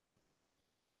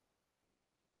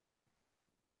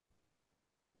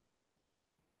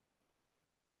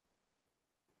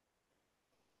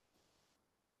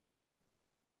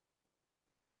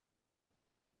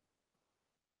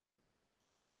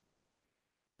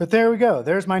 But there we go.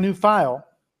 There's my new file.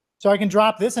 So I can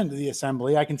drop this into the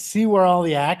assembly. I can see where all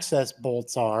the access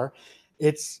bolts are.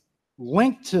 It's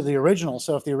linked to the original.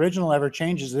 So if the original ever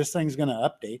changes, this thing's going to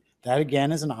update. That,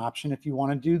 again, is an option if you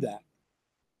want to do that.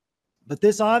 But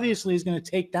this obviously is going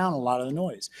to take down a lot of the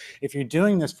noise. If you're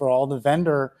doing this for all the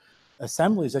vendor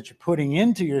assemblies that you're putting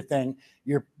into your thing,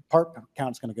 your part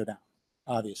count's going to go down,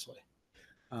 obviously.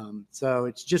 So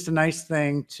it's just a nice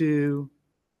thing to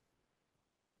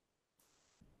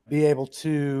be able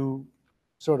to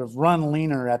sort of run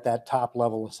leaner at that top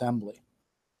level assembly.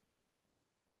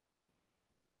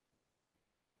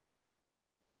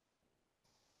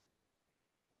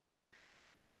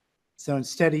 So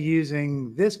instead of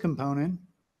using this component,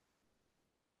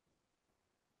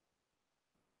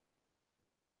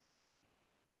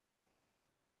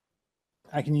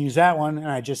 I can use that one, and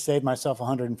I just saved myself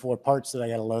 104 parts that I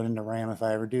got to load into RAM if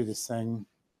I ever do this thing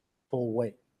full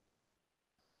weight.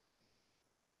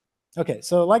 Okay,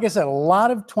 so like I said, a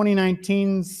lot of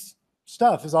 2019's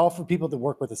stuff is all for people that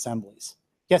work with assemblies.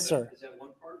 Yes, sir. Is that one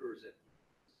part, or is it?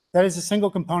 That is a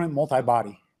single component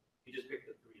multi-body. You just picked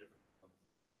the 3 different components.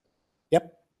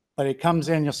 Yep, but it comes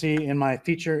in, you'll see in my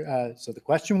feature. So the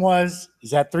question was,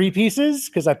 is that 3 pieces?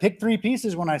 Because I picked 3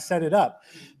 pieces when I set it up,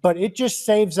 but it just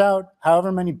saves out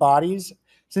however many bodies.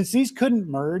 Since these couldn't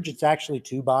merge, it's actually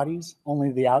 2 bodies.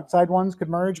 Only the outside ones could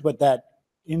merge, but that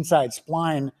inside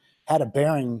spline had a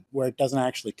bearing where it doesn't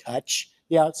actually touch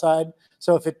the outside.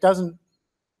 So if it doesn't,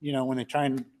 you know, when they try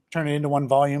and turn it into one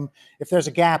volume, if there's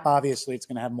a gap, obviously it's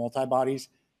going to have multi-bodies,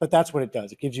 but that's what it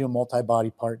does. It gives you a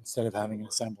multi-body part instead of having an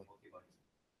assembly.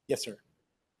 Yes, sir.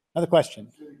 Another question.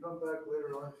 So you come back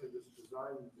later on to this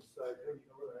design and decide, hey, you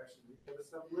know what, I actually need that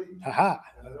assembly. Haha.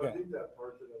 And I Okay. don't need that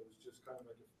part, that I was just kind of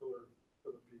like a filler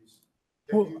piece.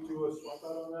 Well- Can you do a swap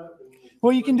out on that?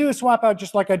 Well, you can do a swap out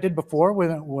just like I did before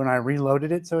when I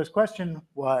reloaded it. So his question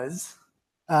was,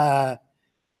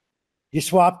 you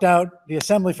swapped out the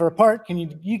assembly for a part.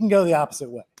 You can go the opposite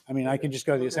way. I mean, I can just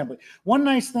go to the assembly. One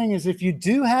nice thing is if you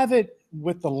do have it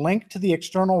with the link to the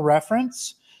external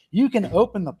reference, you can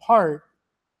open the part,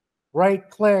 right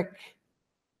click,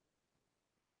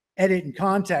 edit in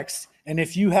context. And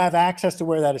if you have access to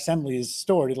where that assembly is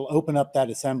stored, it'll open up that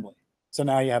assembly. So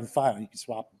now you have a file, you can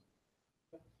swap them.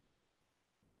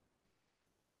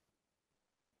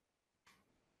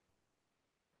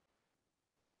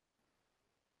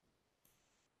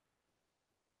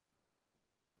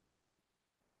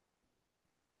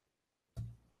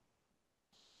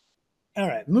 All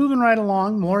right, moving right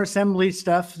along, more assembly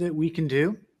stuff that we can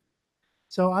do.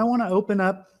 So I want to open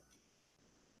up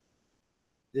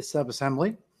this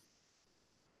subassembly.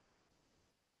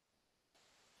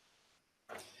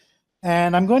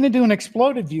 And I'm going to do an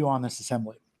exploded view on this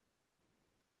assembly.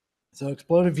 So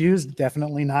exploded view is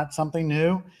definitely not something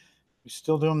new. We're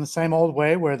still doing the same old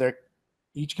way where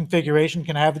each configuration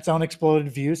can have its own exploded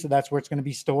view. So that's where it's going to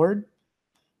be stored.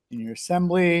 In your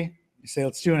assembly, you say,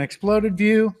 let's do an exploded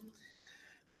view.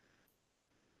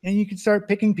 And you can start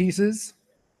picking pieces.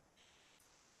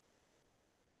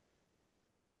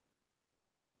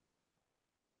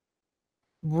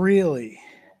 Really?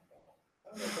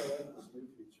 I don't know if I like this new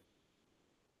feature.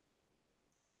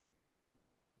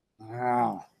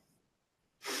 Wow.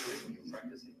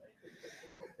 Practicing, right?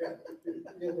 Yeah,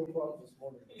 we had no problem this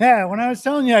morning. Yeah, when I was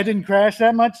telling you I didn't crash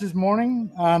that much this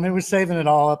morning, it was saving it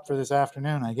all up for this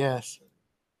afternoon, I guess.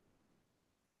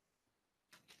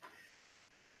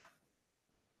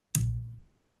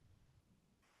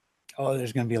 Oh,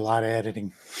 there's going to be a lot of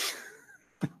editing.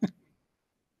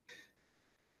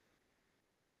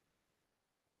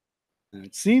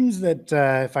 It seems that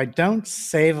if I don't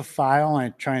save a file and I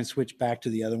try and switch back to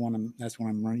the other one, that's when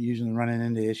I'm usually running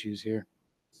into issues here.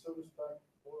 Service pack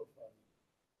 4 or 5.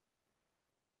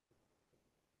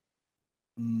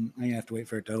 I'm going to have to wait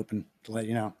for it to open to let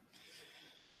you know.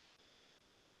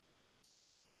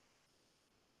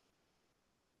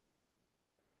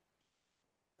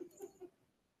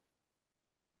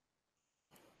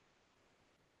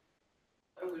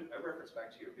 I reference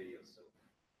back to your videos, so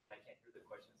I can't hear the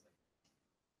questions.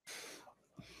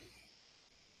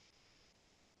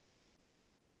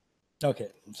 Okay,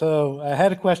 so I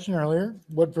had a question earlier.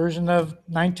 What version of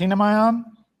 19 am I on?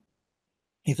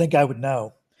 You think I would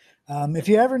know. If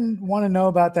you ever want to know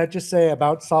about that, just say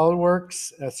about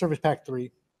SolidWorks Service Pack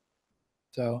 3.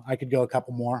 So I could go a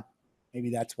couple more. Maybe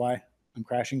that's why I'm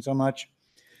crashing so much,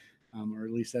 or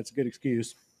at least that's a good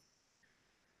excuse.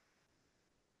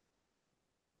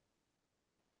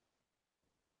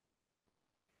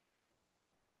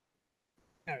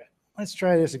 All right, let's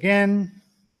try this again.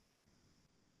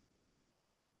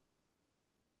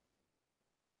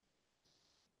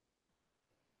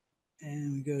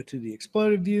 And we go to the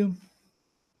exploded view.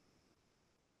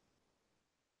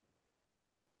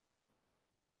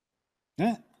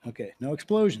 Yeah, okay, no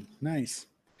explosion. Nice.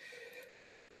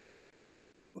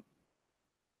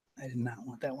 I did not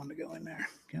want that one to go in there.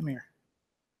 Come here.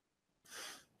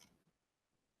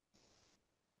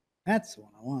 That's the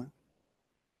one I want.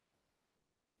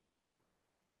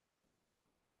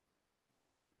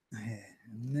 Okay,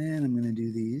 and then I'm going to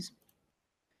do these.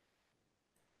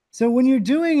 So when you're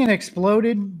doing an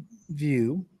exploded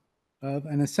view of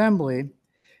an assembly,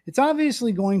 it's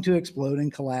obviously going to explode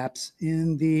and collapse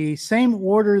in the same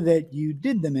order that you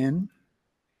did them in.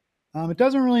 It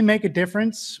doesn't really make a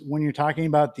difference when you're talking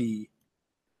about the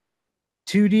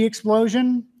 2D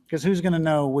explosion, because who's going to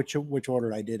know which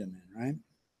order I did them in, right?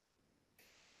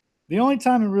 The only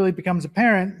time it really becomes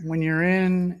apparent when you're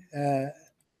in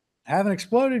have an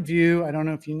exploded view. I don't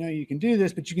know if you know you can do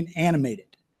this, but you can animate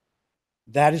it.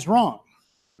 That is wrong,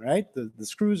 right? The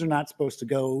screws are not supposed to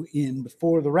go in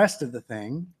before the rest of the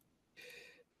thing.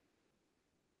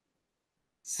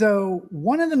 So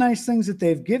one of the nice things that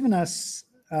they've given us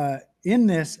in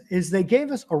this is they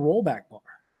gave us a rollback bar.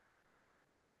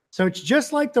 So it's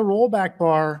just like the rollback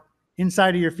bar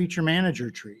inside of your feature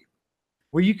manager tree,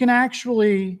 where you can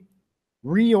actually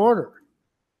reorder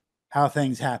how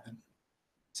things happen.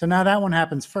 So now that one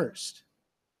happens first.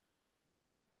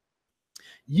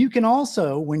 You can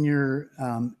also, when you're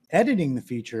editing the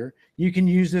feature, you can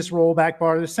use this rollback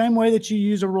bar the same way that you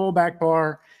use a rollback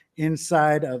bar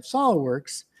inside of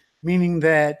SolidWorks, meaning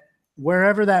that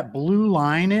wherever that blue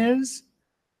line is,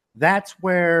 that's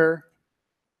where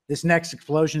this next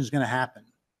explosion is going to happen.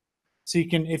 So you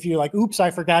can, if you're like, oops,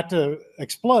 I forgot to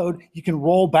explode, you can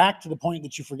roll back to the point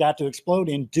that you forgot to explode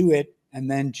in, do it, and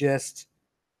then just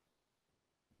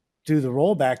do the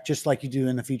rollback just like you do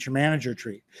in the feature manager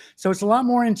tree. So it's a lot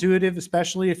more intuitive,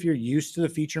 especially if you're used to the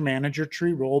feature manager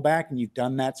tree rollback and you've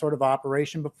done that sort of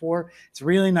operation before. It's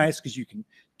really nice because you can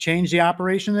change the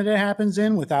operation that it happens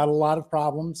in without a lot of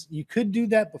problems. You could do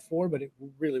that before, but it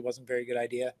really wasn't a very good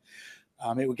idea.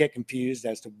 It would get confused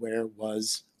as to where it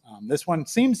was. This one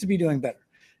seems to be doing better.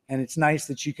 And it's nice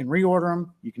that you can reorder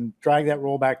them. You can drag that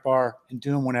rollback bar and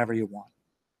do them whenever you want.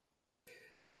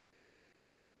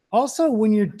 Also,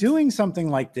 when you're doing something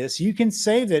like this, you can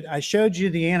save it. I showed you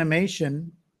the animation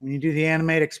when you do the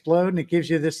animate explode, and it gives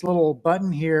you this little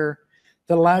button here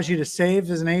that allows you to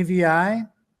save as an AVI.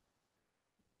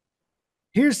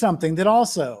 Here's something that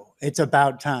also, it's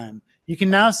about time. You can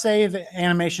now save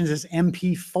animations as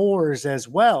MP4s as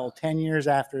well, 10 years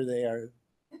after they are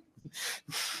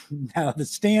now the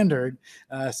standard.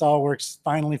 SolidWorks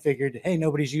finally figured, hey,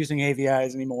 nobody's using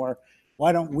AVIs anymore.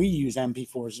 Why don't we use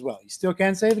MP4s as well? You still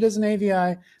can save it as an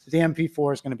AVI, but the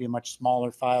MP4 is going to be a much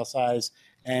smaller file size,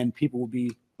 and people will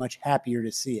be much happier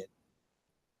to see it.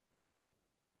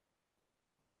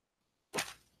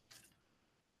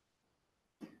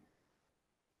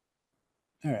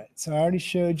 All right, so I already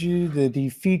showed you the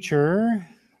defeature.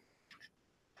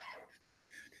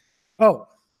 Oh,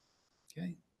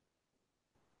 okay.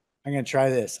 I'm going to try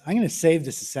this. I'm going to save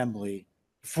this assembly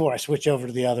before I switch over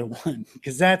to the other one,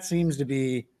 because that seems to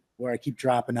be where I keep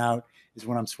dropping out, is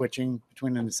when I'm switching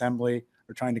between an assembly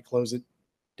or trying to close it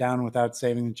down without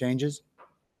saving the changes.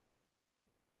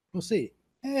 We'll see.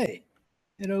 Hey,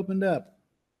 it opened up.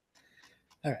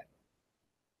 All right.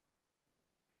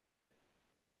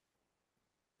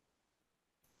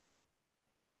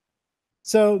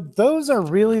 So those are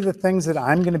really the things that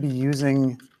I'm going to be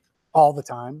using all the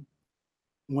time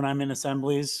when I'm in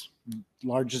assemblies.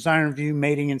 Large designer view,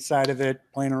 mating inside of it,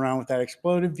 playing around with that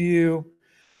exploded view.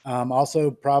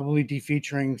 Also probably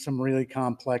defeaturing some really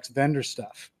complex vendor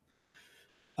stuff.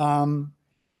 Some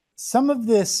of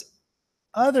this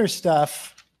other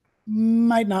stuff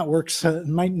might not work, so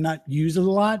might not use it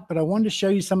a lot, but I wanted to show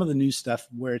you some of the new stuff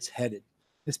where it's headed,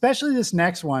 especially this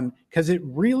next one, because it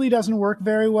really doesn't work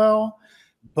very well,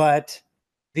 but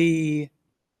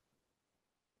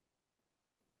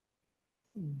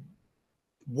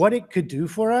what it could do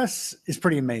for us is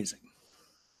pretty amazing.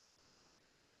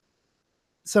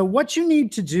 So what you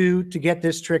need to do to get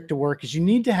this trick to work is you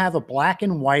need to have a black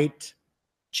and white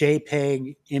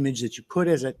JPEG image that you put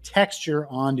as a texture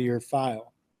onto your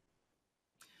file.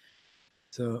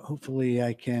 So hopefully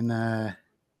I can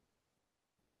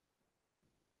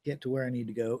get to where I need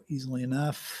to go easily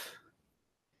enough.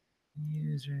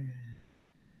 User.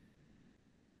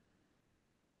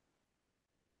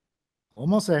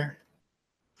 Almost there.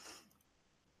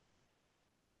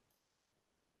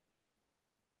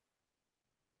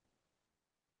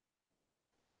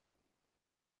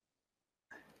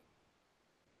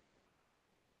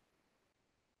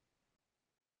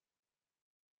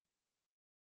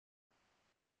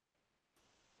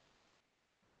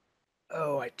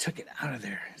 Oh, I took it out of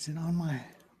there. Is it on my? It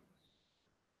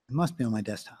must be on my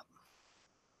desktop.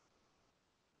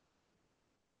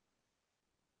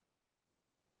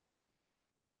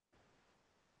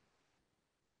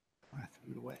 I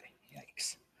threw it away.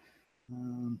 Yikes.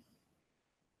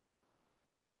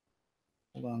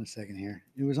 Hold on a second here.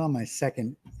 It was on my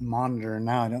second monitor, and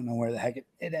now I don't know where the heck it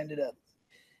ended up.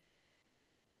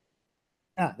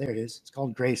 Ah, there it is. It's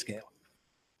called grayscale.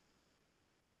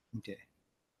 Okay.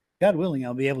 God willing,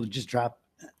 I'll be able to just drag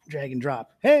and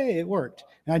drop. Hey, it worked.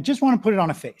 And I just want to put it on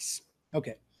a face.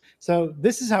 Okay. So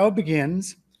this is how it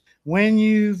begins. When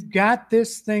you've got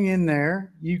this thing in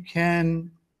there, you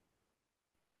can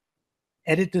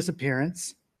edit this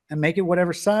appearance and make it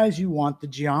whatever size you want the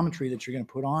geometry that you're going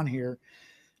to put on here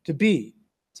to be.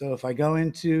 So if I go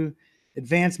into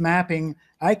advanced mapping,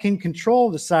 I can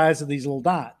control the size of these little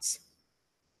dots.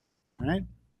 All right.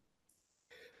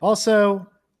 Also,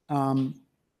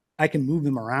 I can move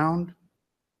them around.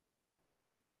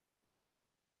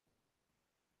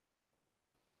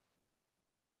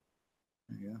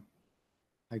 There you go.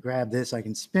 I grab this, I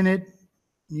can spin it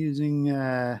using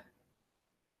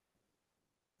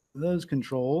those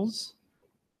controls.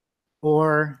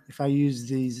 Or if I use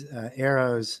these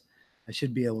arrows, I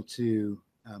should be able to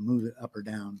move it up or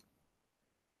down.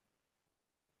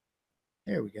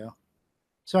 There we go.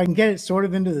 So I can get it sort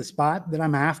of into the spot that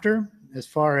I'm after as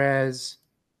far as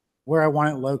where I want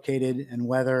it located and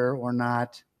whether or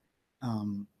not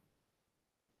the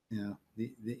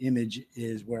image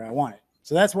is where I want it.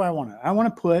 So that's where I want it. I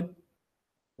want to put,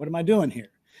 what am I doing here?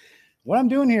 What I'm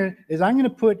doing here is I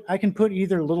can put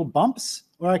either little bumps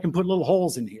or I can put little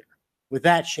holes in here with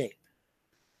that shape.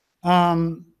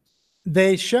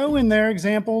 They show in their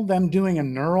example them doing a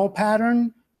neural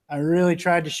pattern. I really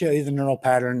tried to show you the neural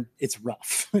pattern. It's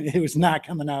rough. It was not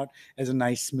coming out as a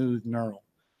nice smooth neural.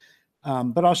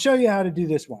 But I'll show you how to do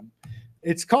this one.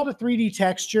 It's called a 3D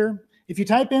texture. If you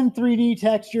type in 3D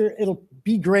texture, it'll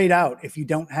be grayed out if you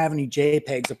don't have any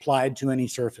JPEGs applied to any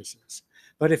surfaces.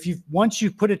 But once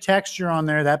you put a texture on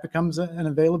there, that becomes an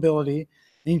availability,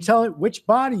 and you tell it which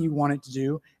body you want it to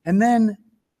do, and then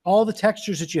all the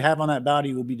textures that you have on that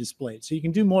body will be displayed. So you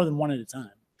can do more than one at a time.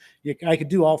 I could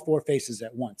do all 4 faces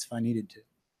at once if I needed to.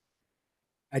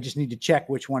 I just need to check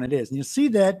which one it is. And you'll see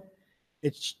that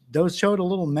those showed a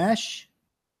little mesh.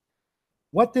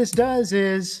 What this does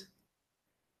is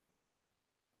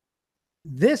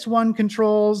This one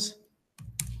controls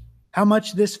how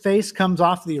much this face comes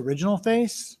off the original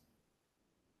face.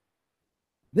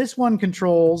 This one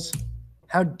controls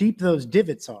how deep those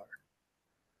divots are.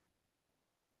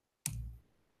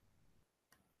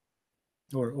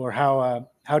 Or how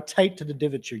tight to the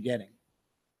divots you're getting.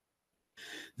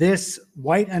 This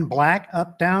white and black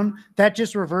up, down, that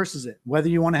just reverses it. Whether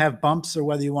you want to have bumps or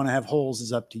whether you want to have holes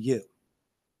is up to you.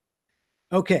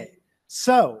 Okay,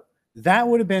 so that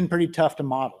would have been pretty tough to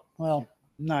model. Well,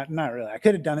 not really. I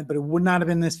could have done it, but it would not have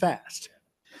been this fast.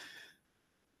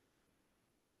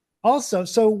 Also,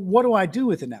 so what do I do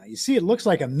with it now? You see, it looks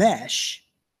like a mesh.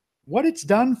 What it's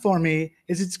done for me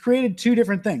is it's created two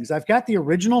different things. I've got the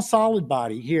original solid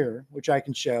body here, which I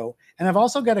can show, and I've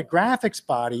also got a graphics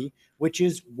body, which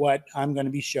is what I'm going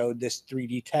to be showed this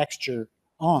 3D texture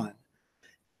on.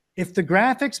 If the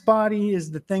graphics body is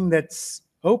the thing that's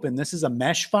open, this is a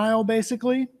mesh file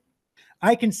basically,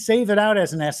 I can save it out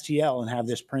as an STL and have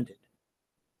this printed,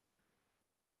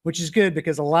 which is good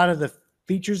because a lot of the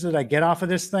features that I get off of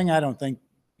this thing, I don't think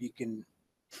you can,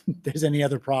 there's any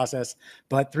other process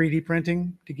but 3D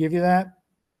printing to give you that.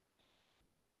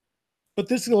 But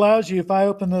this allows you, if I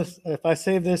open this, if I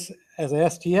save this as a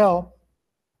STL,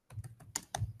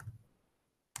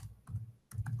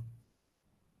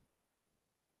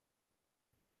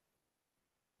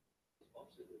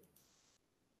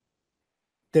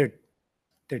 they're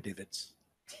divots.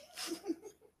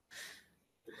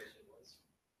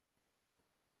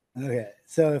 Okay,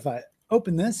 so if I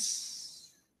open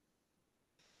this,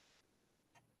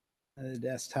 the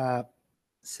desktop,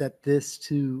 set this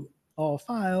to all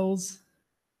files.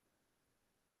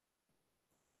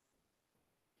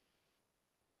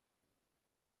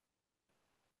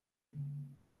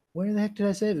 Where the heck did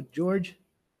I save it, George? In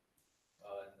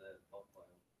the bulk file.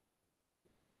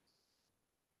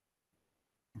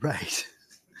 Right.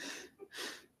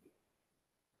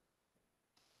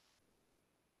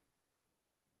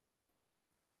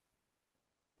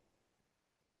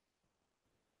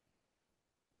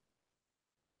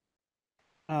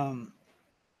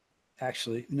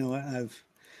 Actually, you know what?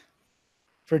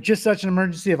 For just such an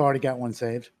emergency, I've already got one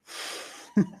saved.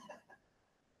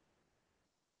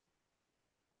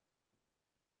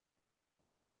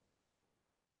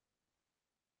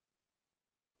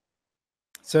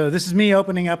 So this is me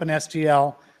opening up an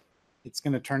STL. It's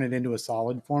going to turn it into a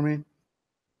solid for me.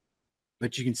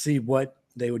 But you can see what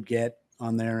they would get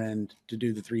on their end to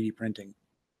do the 3D printing.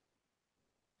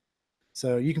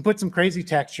 So you can put some crazy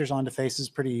textures onto faces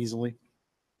pretty easily.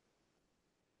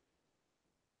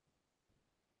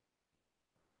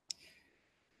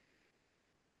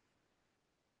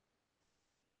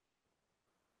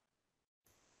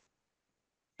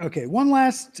 Okay, one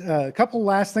last, couple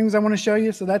last things I want to show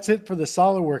you. So that's it for the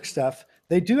SolidWorks stuff.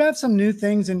 They do have some new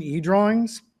things in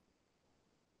eDrawings.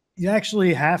 You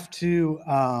actually have to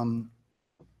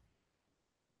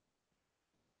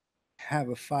have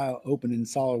a file open in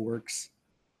SolidWorks.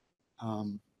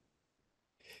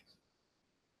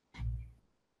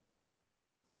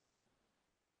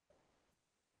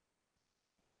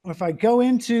 If I go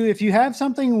into, if you have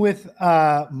something with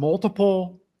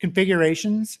multiple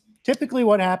configurations, typically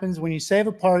what happens when you save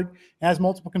a part, it has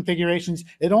multiple configurations,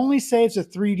 it only saves a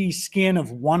 3D skin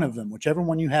of one of them, whichever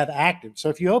one you have active. So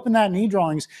if you open that in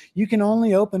eDrawings, you can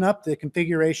only open up the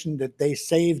configuration that they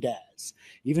saved as.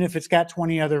 Even if it's got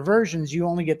 20 other versions, you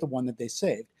only get the one that they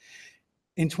saved.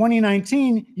 In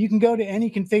 2019, you can go to any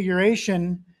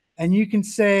configuration and you can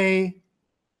say,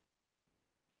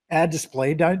 add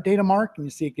display data mark, and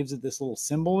you see it gives it this little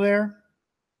symbol there.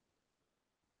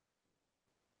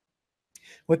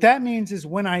 What that means is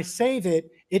when I save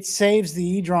it, it saves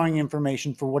the eDrawing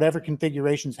information for whatever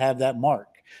configurations have that mark.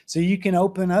 So you can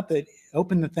open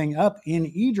the thing up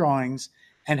in eDrawings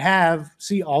and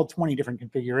see all 20 different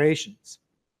configurations.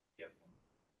 Yep.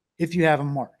 If you have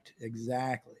them marked,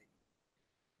 exactly.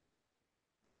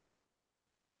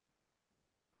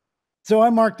 So I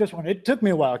marked this one. It took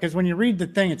me a while because when you read the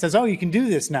thing, it says, oh, you can do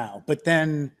this now. But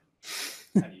then,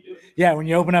 How do you do it? yeah, when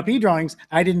you open up eDrawings,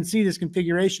 I didn't see this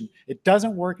configuration. It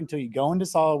doesn't work until you go into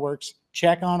SolidWorks,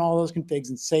 check on all those configs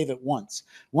and save it once.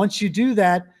 Once you do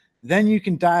that, then you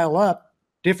can dial up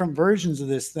different versions of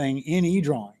this thing in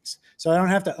eDrawings. So I don't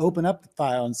have to open up the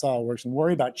file in SolidWorks and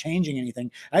worry about changing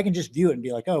anything. I can just view it and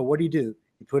be like, oh, what do? You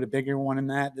put a bigger one in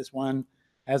that. This one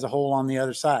has a hole on the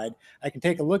other side. I can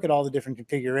take a look at all the different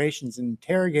configurations and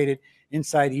interrogate it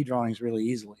inside eDrawings really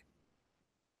easily.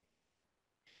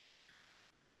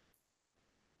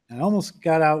 I almost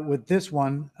got out with this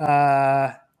one.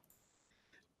 There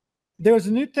was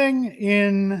a new thing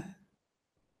in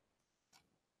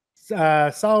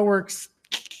SolidWorks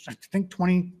I think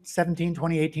 2017,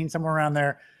 2018, somewhere around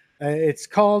there. It's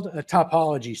called a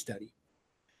topology study.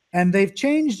 And they've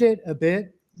changed it a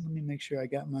bit. Let me make sure I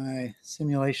got my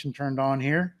simulation turned on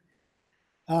here.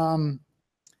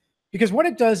 Because what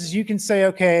it does is you can say,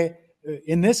 okay,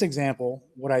 in this example,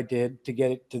 what I did to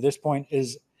get it to this point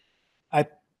is I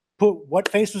put what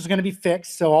face was going to be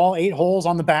fixed. So all 8 holes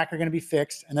on the back are going to be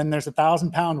fixed. And then there's a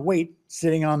 1,000-pound weight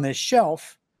sitting on this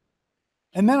shelf.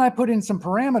 And then I put in some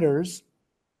parameters,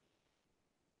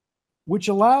 which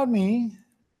allowed me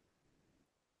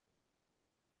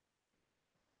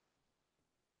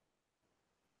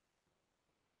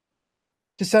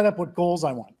to set up what goals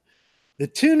I want. The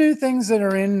 2 new things that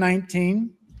are in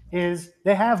 19 is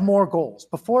they have more goals.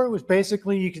 Before it was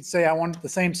basically, you could say, I want the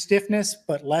same stiffness,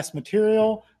 but less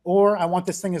material, or I want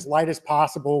this thing as light as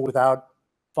possible without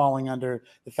falling under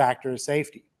the factor of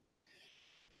safety.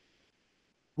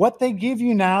 What they give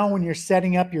you now when you're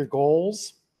setting up your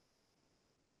goals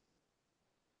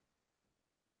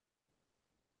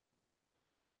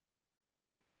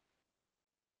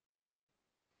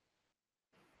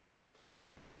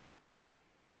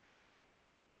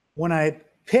when I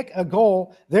pick a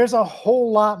goal, there's a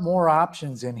whole lot more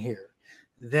options in here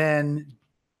than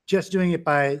just doing it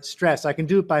by stress. I can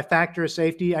do it by factor of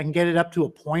safety. I can get it up to a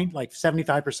point like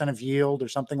 75% of yield or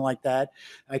something like that.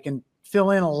 I can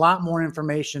fill in a lot more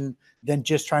information than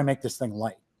just try and make this thing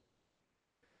light.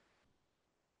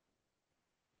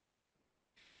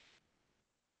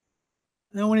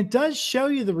 Now, when it does show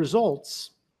you the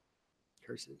results,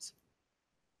 curses,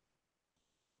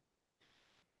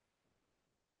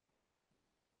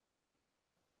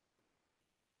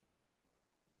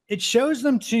 it shows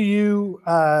them to you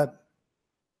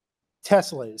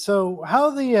tessellated. So how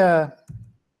the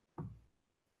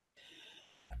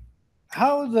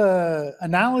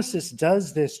analysis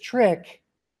does this trick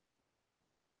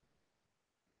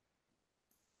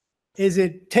is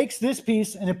it takes this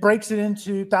piece and it breaks it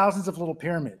into thousands of little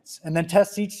pyramids and then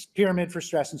tests each pyramid for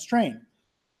stress and strain.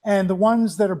 And the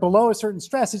ones that are below a certain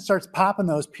stress, it starts popping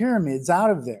those pyramids out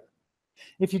of there.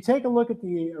 If you take a look at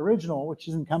the original, which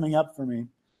isn't coming up for me,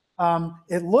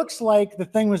 it looks like the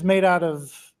thing was made out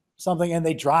of something and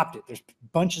they dropped it. There's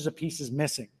bunches of pieces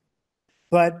missing.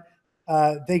 But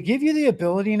they give you the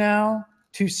ability now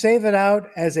to save it out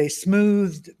as a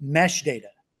smoothed mesh data.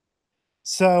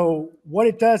 So what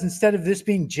it does, instead of this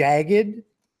being jagged,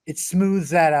 it smooths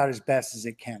that out as best as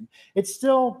it can. It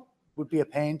still would be a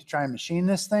pain to try and machine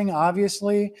this thing,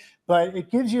 obviously, but it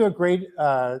gives you a great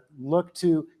look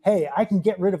to, hey, I can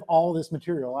get rid of all this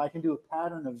material. I can do a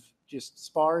pattern of just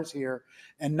spars here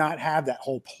and not have that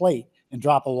whole plate and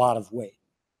drop a lot of weight.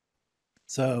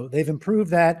 So they've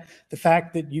improved that. The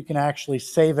fact that you can actually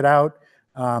save it out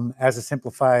as a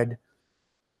simplified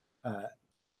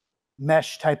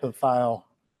mesh type of file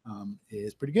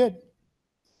is pretty good.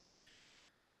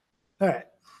 All right.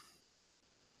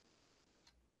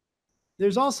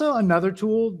 There's also another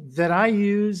tool that I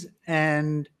use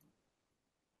and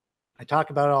I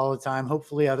talk about it all the time.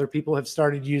 Hopefully other people have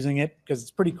started using it because it's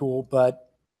pretty cool,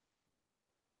 but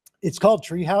it's called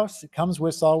Treehouse. It comes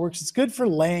with SolidWorks. It's good for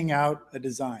laying out a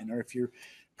design, or if you're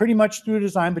pretty much through a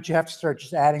design, but you have to start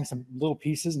just adding some little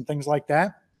pieces and things like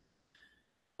that.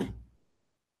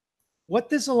 What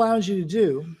this allows you to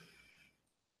do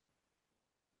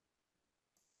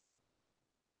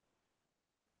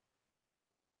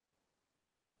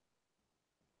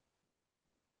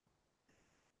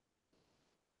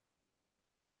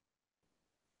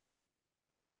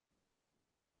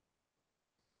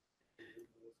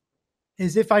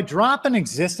is if I drop an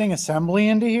existing assembly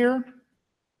into here,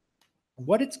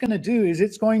 what it's going to do is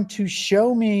it's going to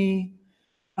show me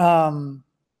the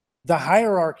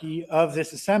hierarchy of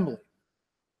this assembly.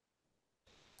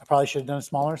 I probably should have done a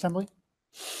smaller assembly,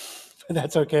 but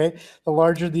that's okay. The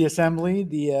larger the assembly,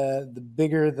 the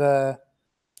bigger the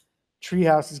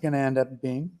treehouse is going to end up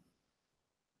being.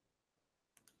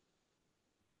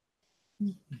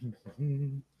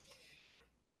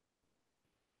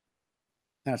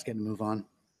 Now it's getting to move on.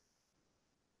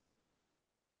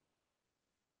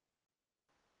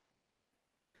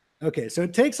 Okay, so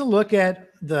it takes a look at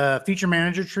the feature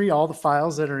manager tree, all the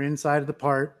files that are inside of the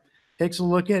part, takes a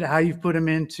look at how you've put them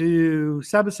into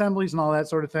sub-assemblies and all that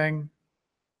sort of thing.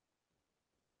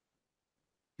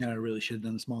 Yeah, I really should have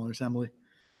done a smaller assembly.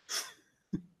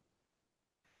 It's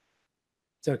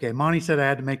okay. Monty said I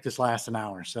had to make this last an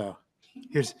hour, so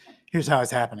here's how it's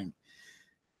happening.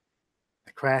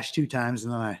 I crash 2 times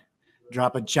and then I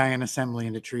drop a giant assembly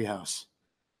into Treehouse.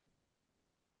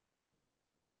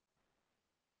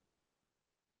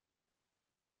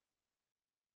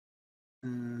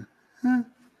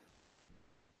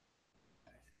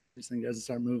 This thing doesn't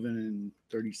start moving in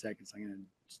 30 seconds. I'm going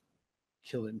to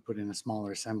kill it and put in a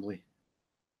smaller assembly.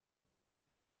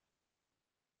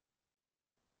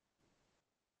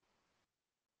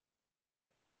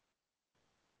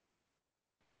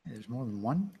 Hey, there's more than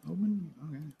one open?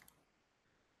 Okay.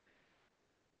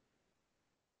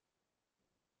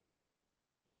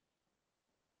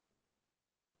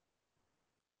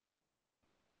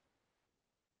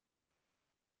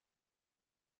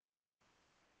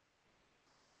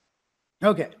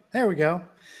 Okay, there we go.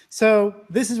 So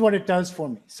this is what it does for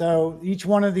me. So each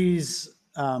one of these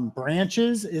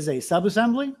branches is a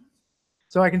subassembly.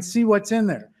 So I can see what's in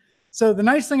there. So the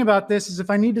nice thing about this is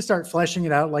if I need to start fleshing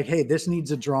it out, like, hey, this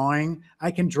needs a drawing, I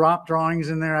can drop drawings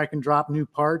in there. I can drop new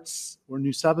parts or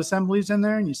new subassemblies in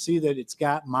there. And you see that it's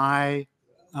got my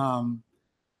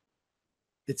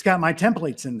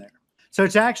templates in there. So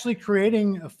it's actually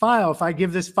creating a file. If I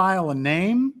give this file a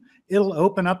name, it'll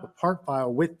open up a part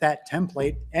file with that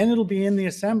template and it'll be in the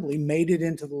assembly, mated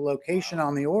into the location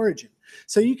on the origin.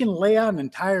 So you can lay out an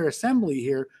entire assembly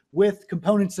here with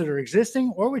components that are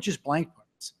existing or with just blank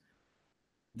parts.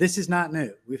 This is not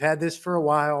new. We've had this for a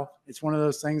while. It's one of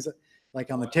those things that,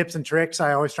 like on the tips and tricks,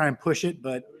 I always try and push it,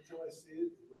 but Every time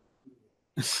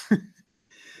I see it.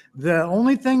 the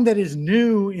only thing that is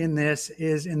new in this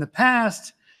is in the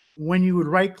past, when you would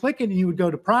right click it and you would go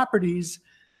to properties,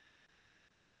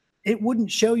 it wouldn't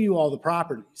show you all the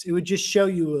properties. It would just show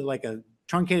you like a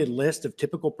truncated list of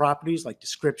typical properties like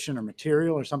description or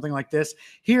material or something like this.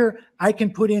 Here, I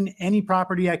can put in any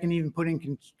property. I can even put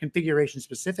in configuration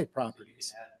specific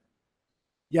properties.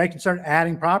 Yeah, I can start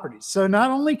adding properties. So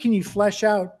not only can you flesh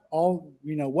out all,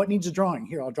 what needs a drawing.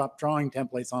 Here, I'll drop drawing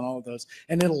templates on all of those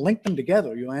and it'll link them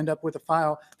together. You'll end up with a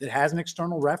file that has an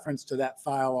external reference to that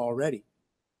file already.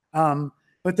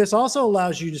 But this also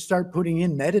allows you to start putting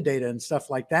in metadata and stuff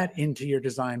like that into your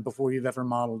design before you've ever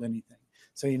modeled anything.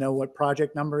 So you know what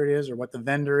project number it is or what the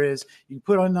vendor is. You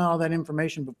put on all that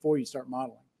information before you start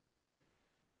modeling.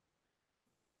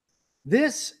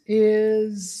 This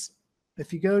is,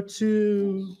 if you go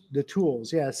to the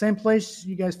tools, yeah, same place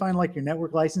you guys find like your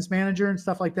network license manager and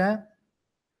stuff like that.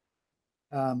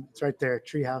 It's right there,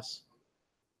 Treehouse.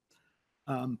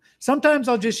 Sometimes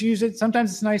I'll just use it.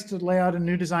 Sometimes it's nice to lay out a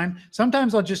new design.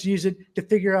 Sometimes I'll just use it to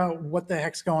figure out what the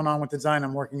heck's going on with the design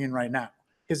I'm working in right now.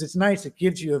 Because it's nice. It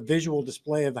gives you a visual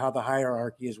display of how the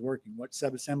hierarchy is working, what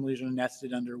subassemblies are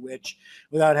nested under which,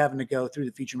 without having to go through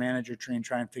the feature manager tree and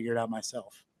try and figure it out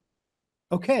myself.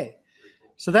 Okay,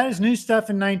 so that is new stuff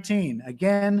in 19.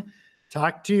 Again,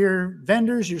 talk to your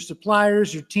vendors, your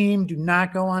suppliers, your team. Do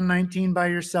not go on 19 by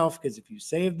yourself, because if you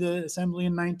save the assembly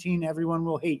in 19, everyone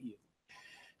will hate you.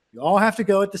 You all have to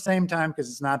go at the same time because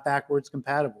it's not backwards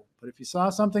compatible. But if you saw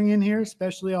something in here,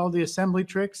 especially all the assembly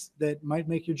tricks that might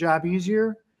make your job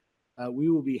easier, we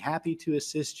will be happy to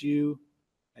assist you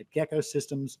at Gecko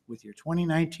Systems with your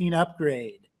 2019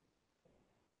 upgrade.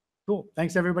 Cool.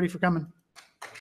 Thanks everybody for coming.